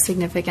book or its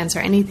significance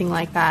or anything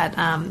like that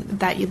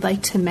that you'd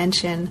like to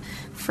mention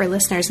for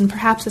listeners, and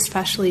perhaps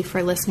especially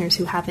for listeners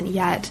who haven't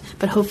yet,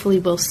 but hopefully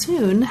will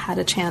soon, had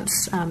a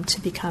chance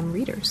to become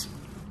readers?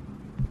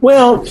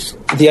 Well,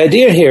 the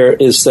idea here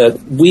is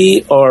that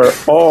we are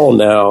all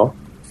now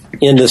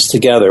in this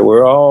together.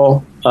 We're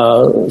all.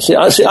 I'm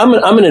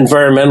an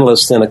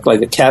environmentalist in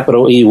like a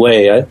capital E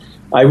way.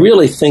 I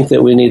really think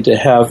that we need to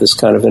have this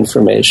kind of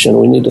information.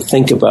 We need to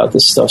think about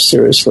this stuff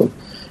seriously.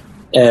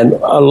 And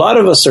a lot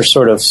of us are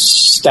sort of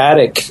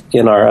static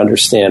in our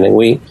understanding.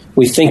 We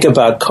think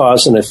about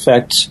cause and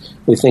effect.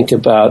 We think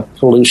about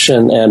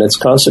pollution and its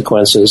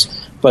consequences.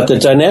 But the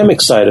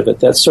dynamic side of it,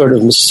 that sort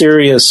of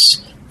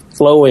mysterious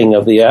flowing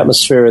of the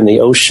atmosphere and the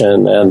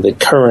ocean and the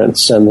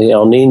currents and the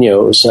El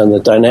Niños and the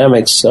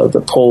dynamics of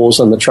the poles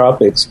and the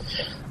tropics,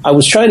 I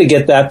was trying to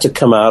get that to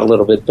come out a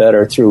little bit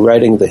better through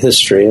writing the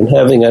history and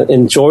having an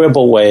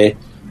enjoyable way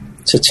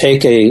to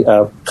take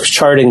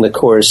charting the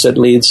course that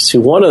leads to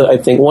one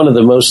of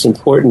the most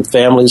important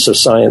families of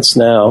science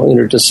now,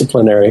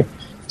 interdisciplinary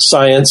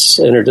science,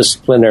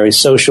 interdisciplinary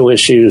social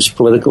issues,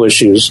 political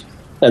issues,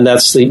 and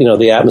that's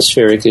the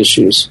atmospheric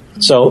issues.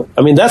 So,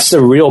 I mean, that's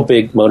the real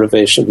big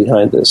motivation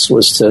behind this,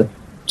 was to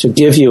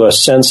give you a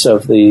sense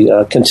of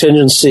the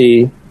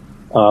contingency,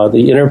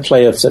 the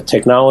interplay of the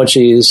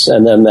technologies,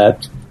 and then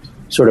that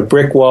sort of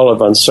brick wall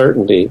of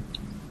uncertainty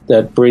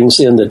that brings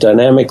in the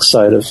dynamic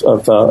side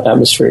of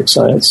atmospheric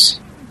science.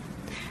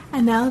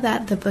 And now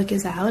that the book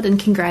is out, and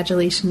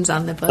congratulations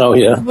on the book. Oh,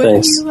 yeah,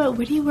 thanks. What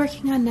are you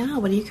working on now?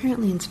 What are you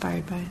currently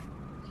inspired by?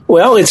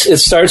 Well, it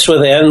starts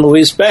with Anne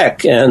Louise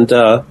Beck and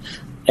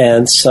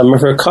some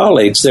of her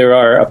colleagues. There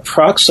are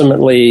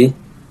approximately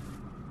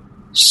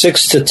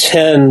 6 to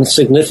 10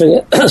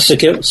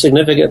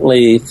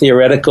 significantly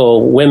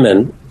theoretical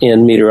women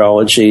in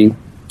meteorology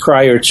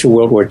prior to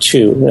World War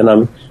II, and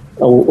I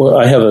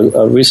have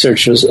a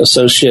research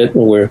associate,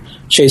 and we're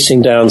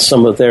chasing down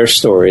some of their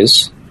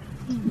stories.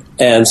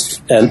 And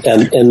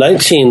in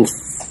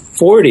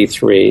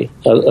 1943,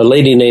 a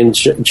lady named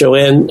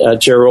Joanne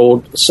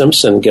Gerald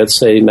Simpson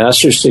gets a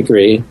master's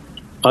degree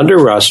under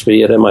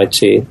Rossby at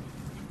MIT,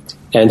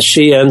 and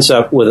she ends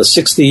up with a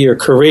 60-year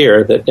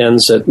career that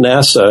ends at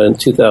NASA in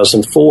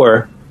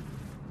 2004,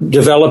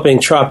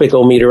 developing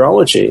tropical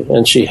meteorology.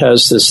 And she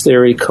has this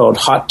theory called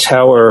hot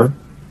tower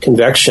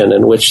convection,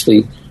 in which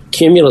the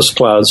cumulus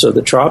clouds of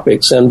the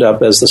tropics end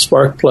up as the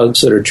spark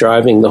plugs that are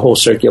driving the whole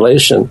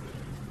circulation.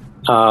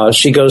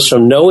 She goes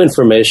from no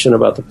information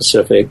about the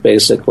Pacific,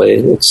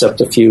 basically,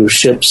 except a few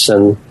ships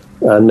and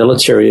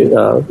military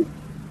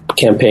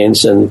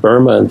campaigns in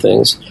Burma and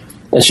things.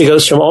 And she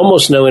goes from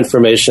almost no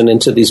information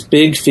into these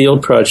big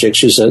field projects.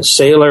 She's a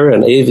sailor,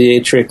 an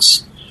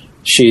aviatrix.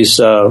 She's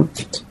an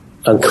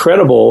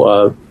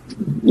incredible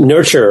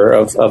nurturer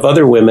of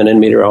other women in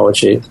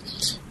meteorology.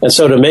 And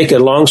so to make a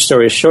long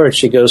story short,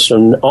 she goes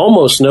from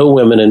almost no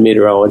women in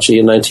meteorology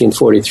in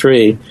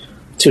 1943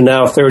 to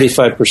now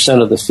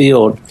 35% of the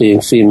field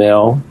being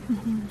female.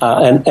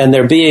 Mm-hmm. And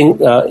they're being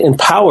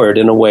empowered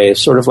in a way,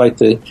 sort of like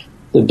the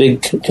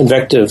big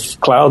convective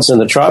clouds in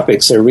the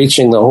tropics. They're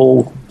reaching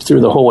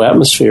through the whole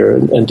atmosphere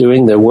and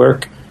doing their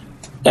work.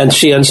 And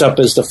she ends up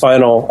as the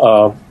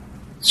final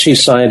chief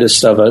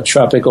scientist of a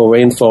tropical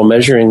rainfall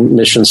measuring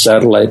mission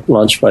satellite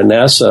launched by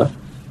NASA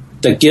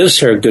that gives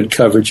her good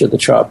coverage of the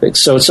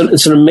tropics. So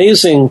it's an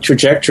amazing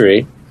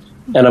trajectory,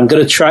 and I'm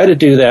going to try to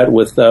do that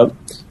with the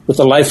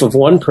life of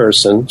one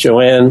person,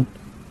 Joanne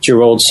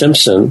Gerald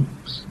Simpson,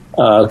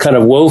 kind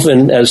of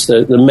woven as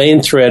the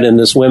main thread in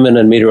this Women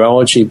in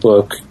Meteorology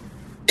book,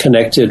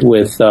 connected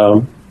with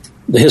the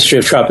history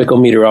of tropical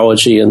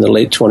meteorology in the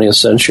late 20th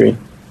century.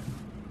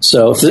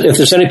 So if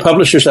there's any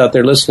publishers out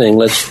there listening,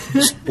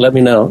 let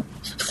me know.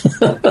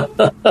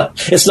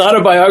 It's not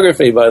a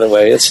biography, by the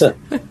way. It's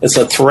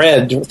a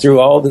thread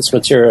through all this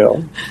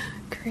material.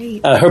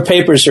 Great. Her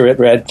papers are at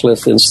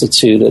Radcliffe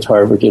Institute at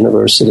Harvard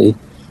University,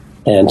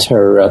 and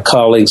her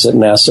colleagues at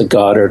NASA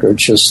Goddard are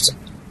just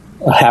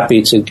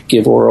happy to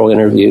give oral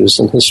interviews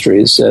and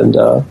histories. And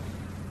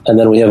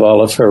then we have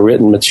all of her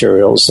written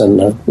materials and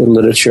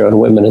literature on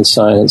women in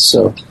science.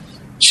 So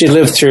she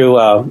lived through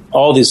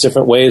all these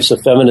different waves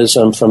of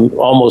feminism, from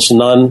almost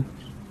none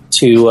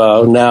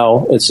to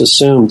now it's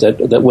assumed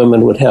that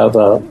women would have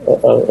a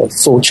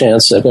full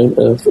chance at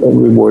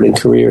rewarding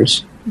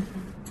careers.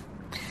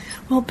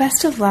 Well,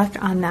 best of luck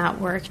on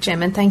that work,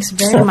 Jim, and thanks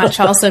very much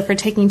also for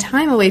taking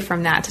time away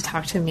from that to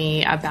talk to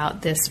me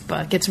about this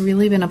book. It's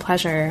really been a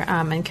pleasure,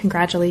 and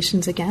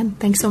congratulations again.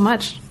 Thanks so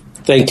much.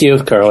 Thank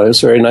you, Carla. It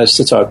was very nice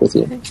to talk with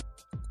you.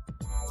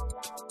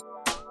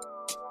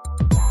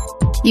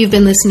 You've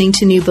been listening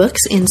to New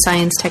Books in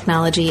Science,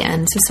 Technology,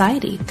 and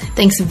Society.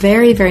 Thanks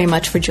very, very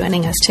much for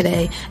joining us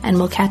today, and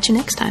we'll catch you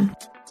next time.